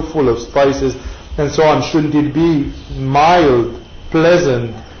is so full of spices, and so on. Shouldn't it be mild,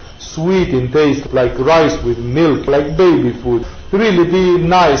 pleasant, sweet in taste, like rice with milk, like baby food? Really be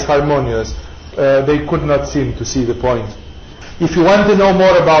nice, harmonious. They could not seem to see the point. If you want to know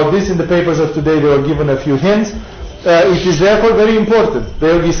more about this, in the papers of today they were given a few hints. It is therefore very important. The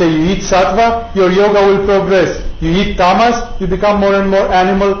yogis say you eat sattva, your yoga will progress. You eat tamas, you become more and more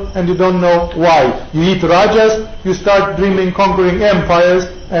animal and you don't know why. You eat rajas, you start dreaming conquering empires,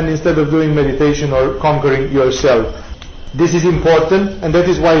 and instead of doing meditation or conquering yourself. This is important, and that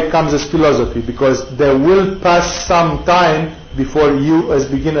is why it comes as philosophy, because there will pass some time before you as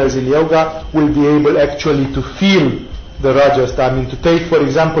beginners in yoga will be able actually to feel the rajas. I mean, to take for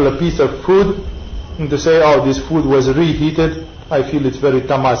example a piece of food and to say, oh, this food was reheated, I feel it's very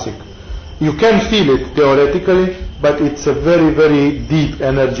tamasic. You can feel it theoretically, but it's a very, very deep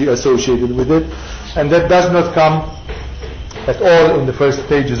energy associated with it, and that does not come at all in the first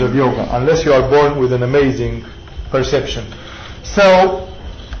stages of yoga, unless you are born with an amazing perception. So,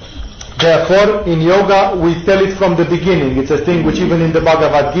 therefore, in yoga, we tell it from the beginning. It's a thing which even in the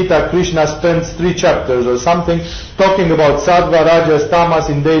Bhagavad Gita, Krishna spends 3 chapters or something talking about sattva, rajas, tamas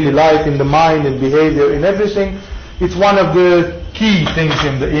in daily life, in the mind, in behavior, in everything. It's one of the key things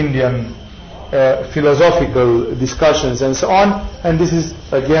in the Indian philosophical discussions and so on. And this is,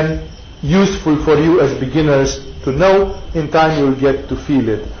 again, useful for you as beginners to know. In time you will get to feel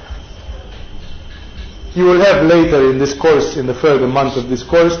it. You will have later in this course, in the further month of this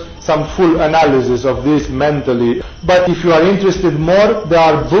course, some full analysis of this mentally. But if you are interested more, there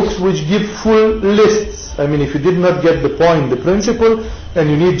are books which give full lists. I mean, if you did not get the point, the principle, and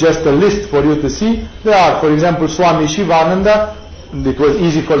you need just a list for you to see, there are, for example, Swami Shivananda. It was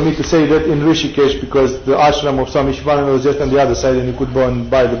easy for me to say that in Rishikesh because the ashram of Swami Shivananda was just on the other side and you could go and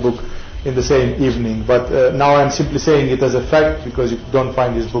buy the book in the same evening. But now I'm simply saying it as a fact because you don't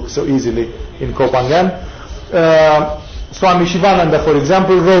find this book so easily in Kopangan. Swami Shivananda, for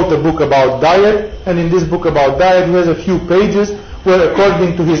example, wrote a book about diet, and in this book about diet he has a few pages where,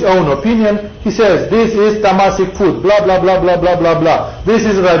 according to his own opinion, he says this is tamasic food, blah blah blah blah blah blah blah. This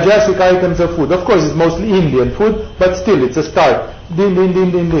is rajasic items of food. Of course it's mostly Indian food, but still it's a start. Din din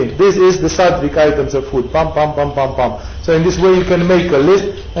din din din. This is the sattvic items of food. Pam pam pam pam pam. So in this way you can make a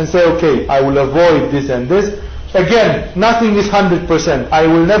list and say, okay, I will avoid this and this. Again, nothing is 100%. I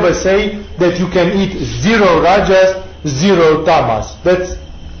will never say that you can eat 0 rajas, 0 tamas. That's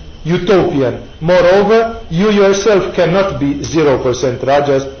utopian. Moreover, you yourself cannot be 0%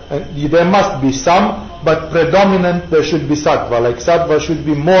 rajas. And there must be some, but predominant there should be sattva. Like sattva should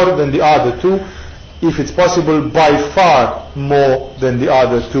be more than the other 2. If it's possible, by far more than the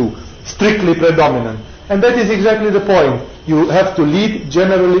other 2. Strictly predominant. And that is exactly the point. You have to lead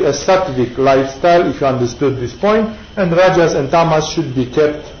generally a sattvic lifestyle, if you understood this point, and rajas and tamas should be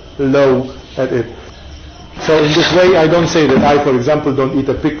kept low at it. So in this way, I don't say that I, for example, don't eat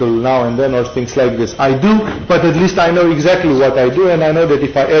a pickle now and then or things like this. I do, but at least I know exactly what I do, and I know that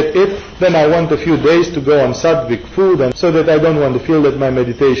if I eat it, then I want a few days to go on sattvic food, and so that I don't want to feel that my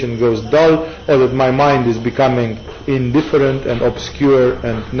meditation goes dull or that my mind is becoming indifferent and obscure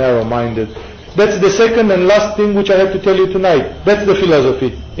and narrow-minded. That's the second and last thing which I have to tell you tonight. That's the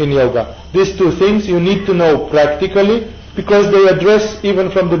philosophy in yoga. These 2 things you need to know practically, because they address even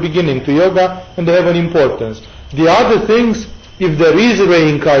from the beginning to yoga and they have an importance. The other things, if there is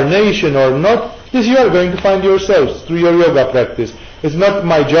reincarnation or not, this you are going to find yourselves through your yoga practice. It's not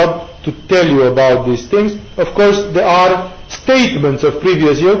my job to tell you about these things. Of course there are statements of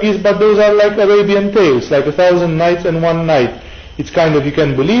previous yogis, but those are like Arabian tales, like 1,000 nights and 1 night. It's kind of you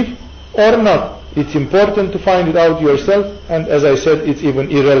can believe or not. It's important to find it out yourself, and as I said, it's even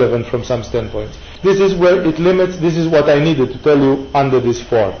irrelevant from some standpoints. This is where it limits. This is what I needed to tell you under this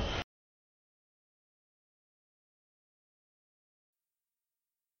form.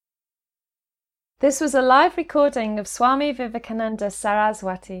 This was a live recording of Swami Vivekananda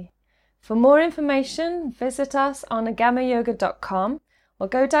Saraswati. For more information, visit us on agamayoga.com or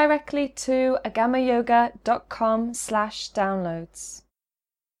go directly to agamayoga.com/downloads.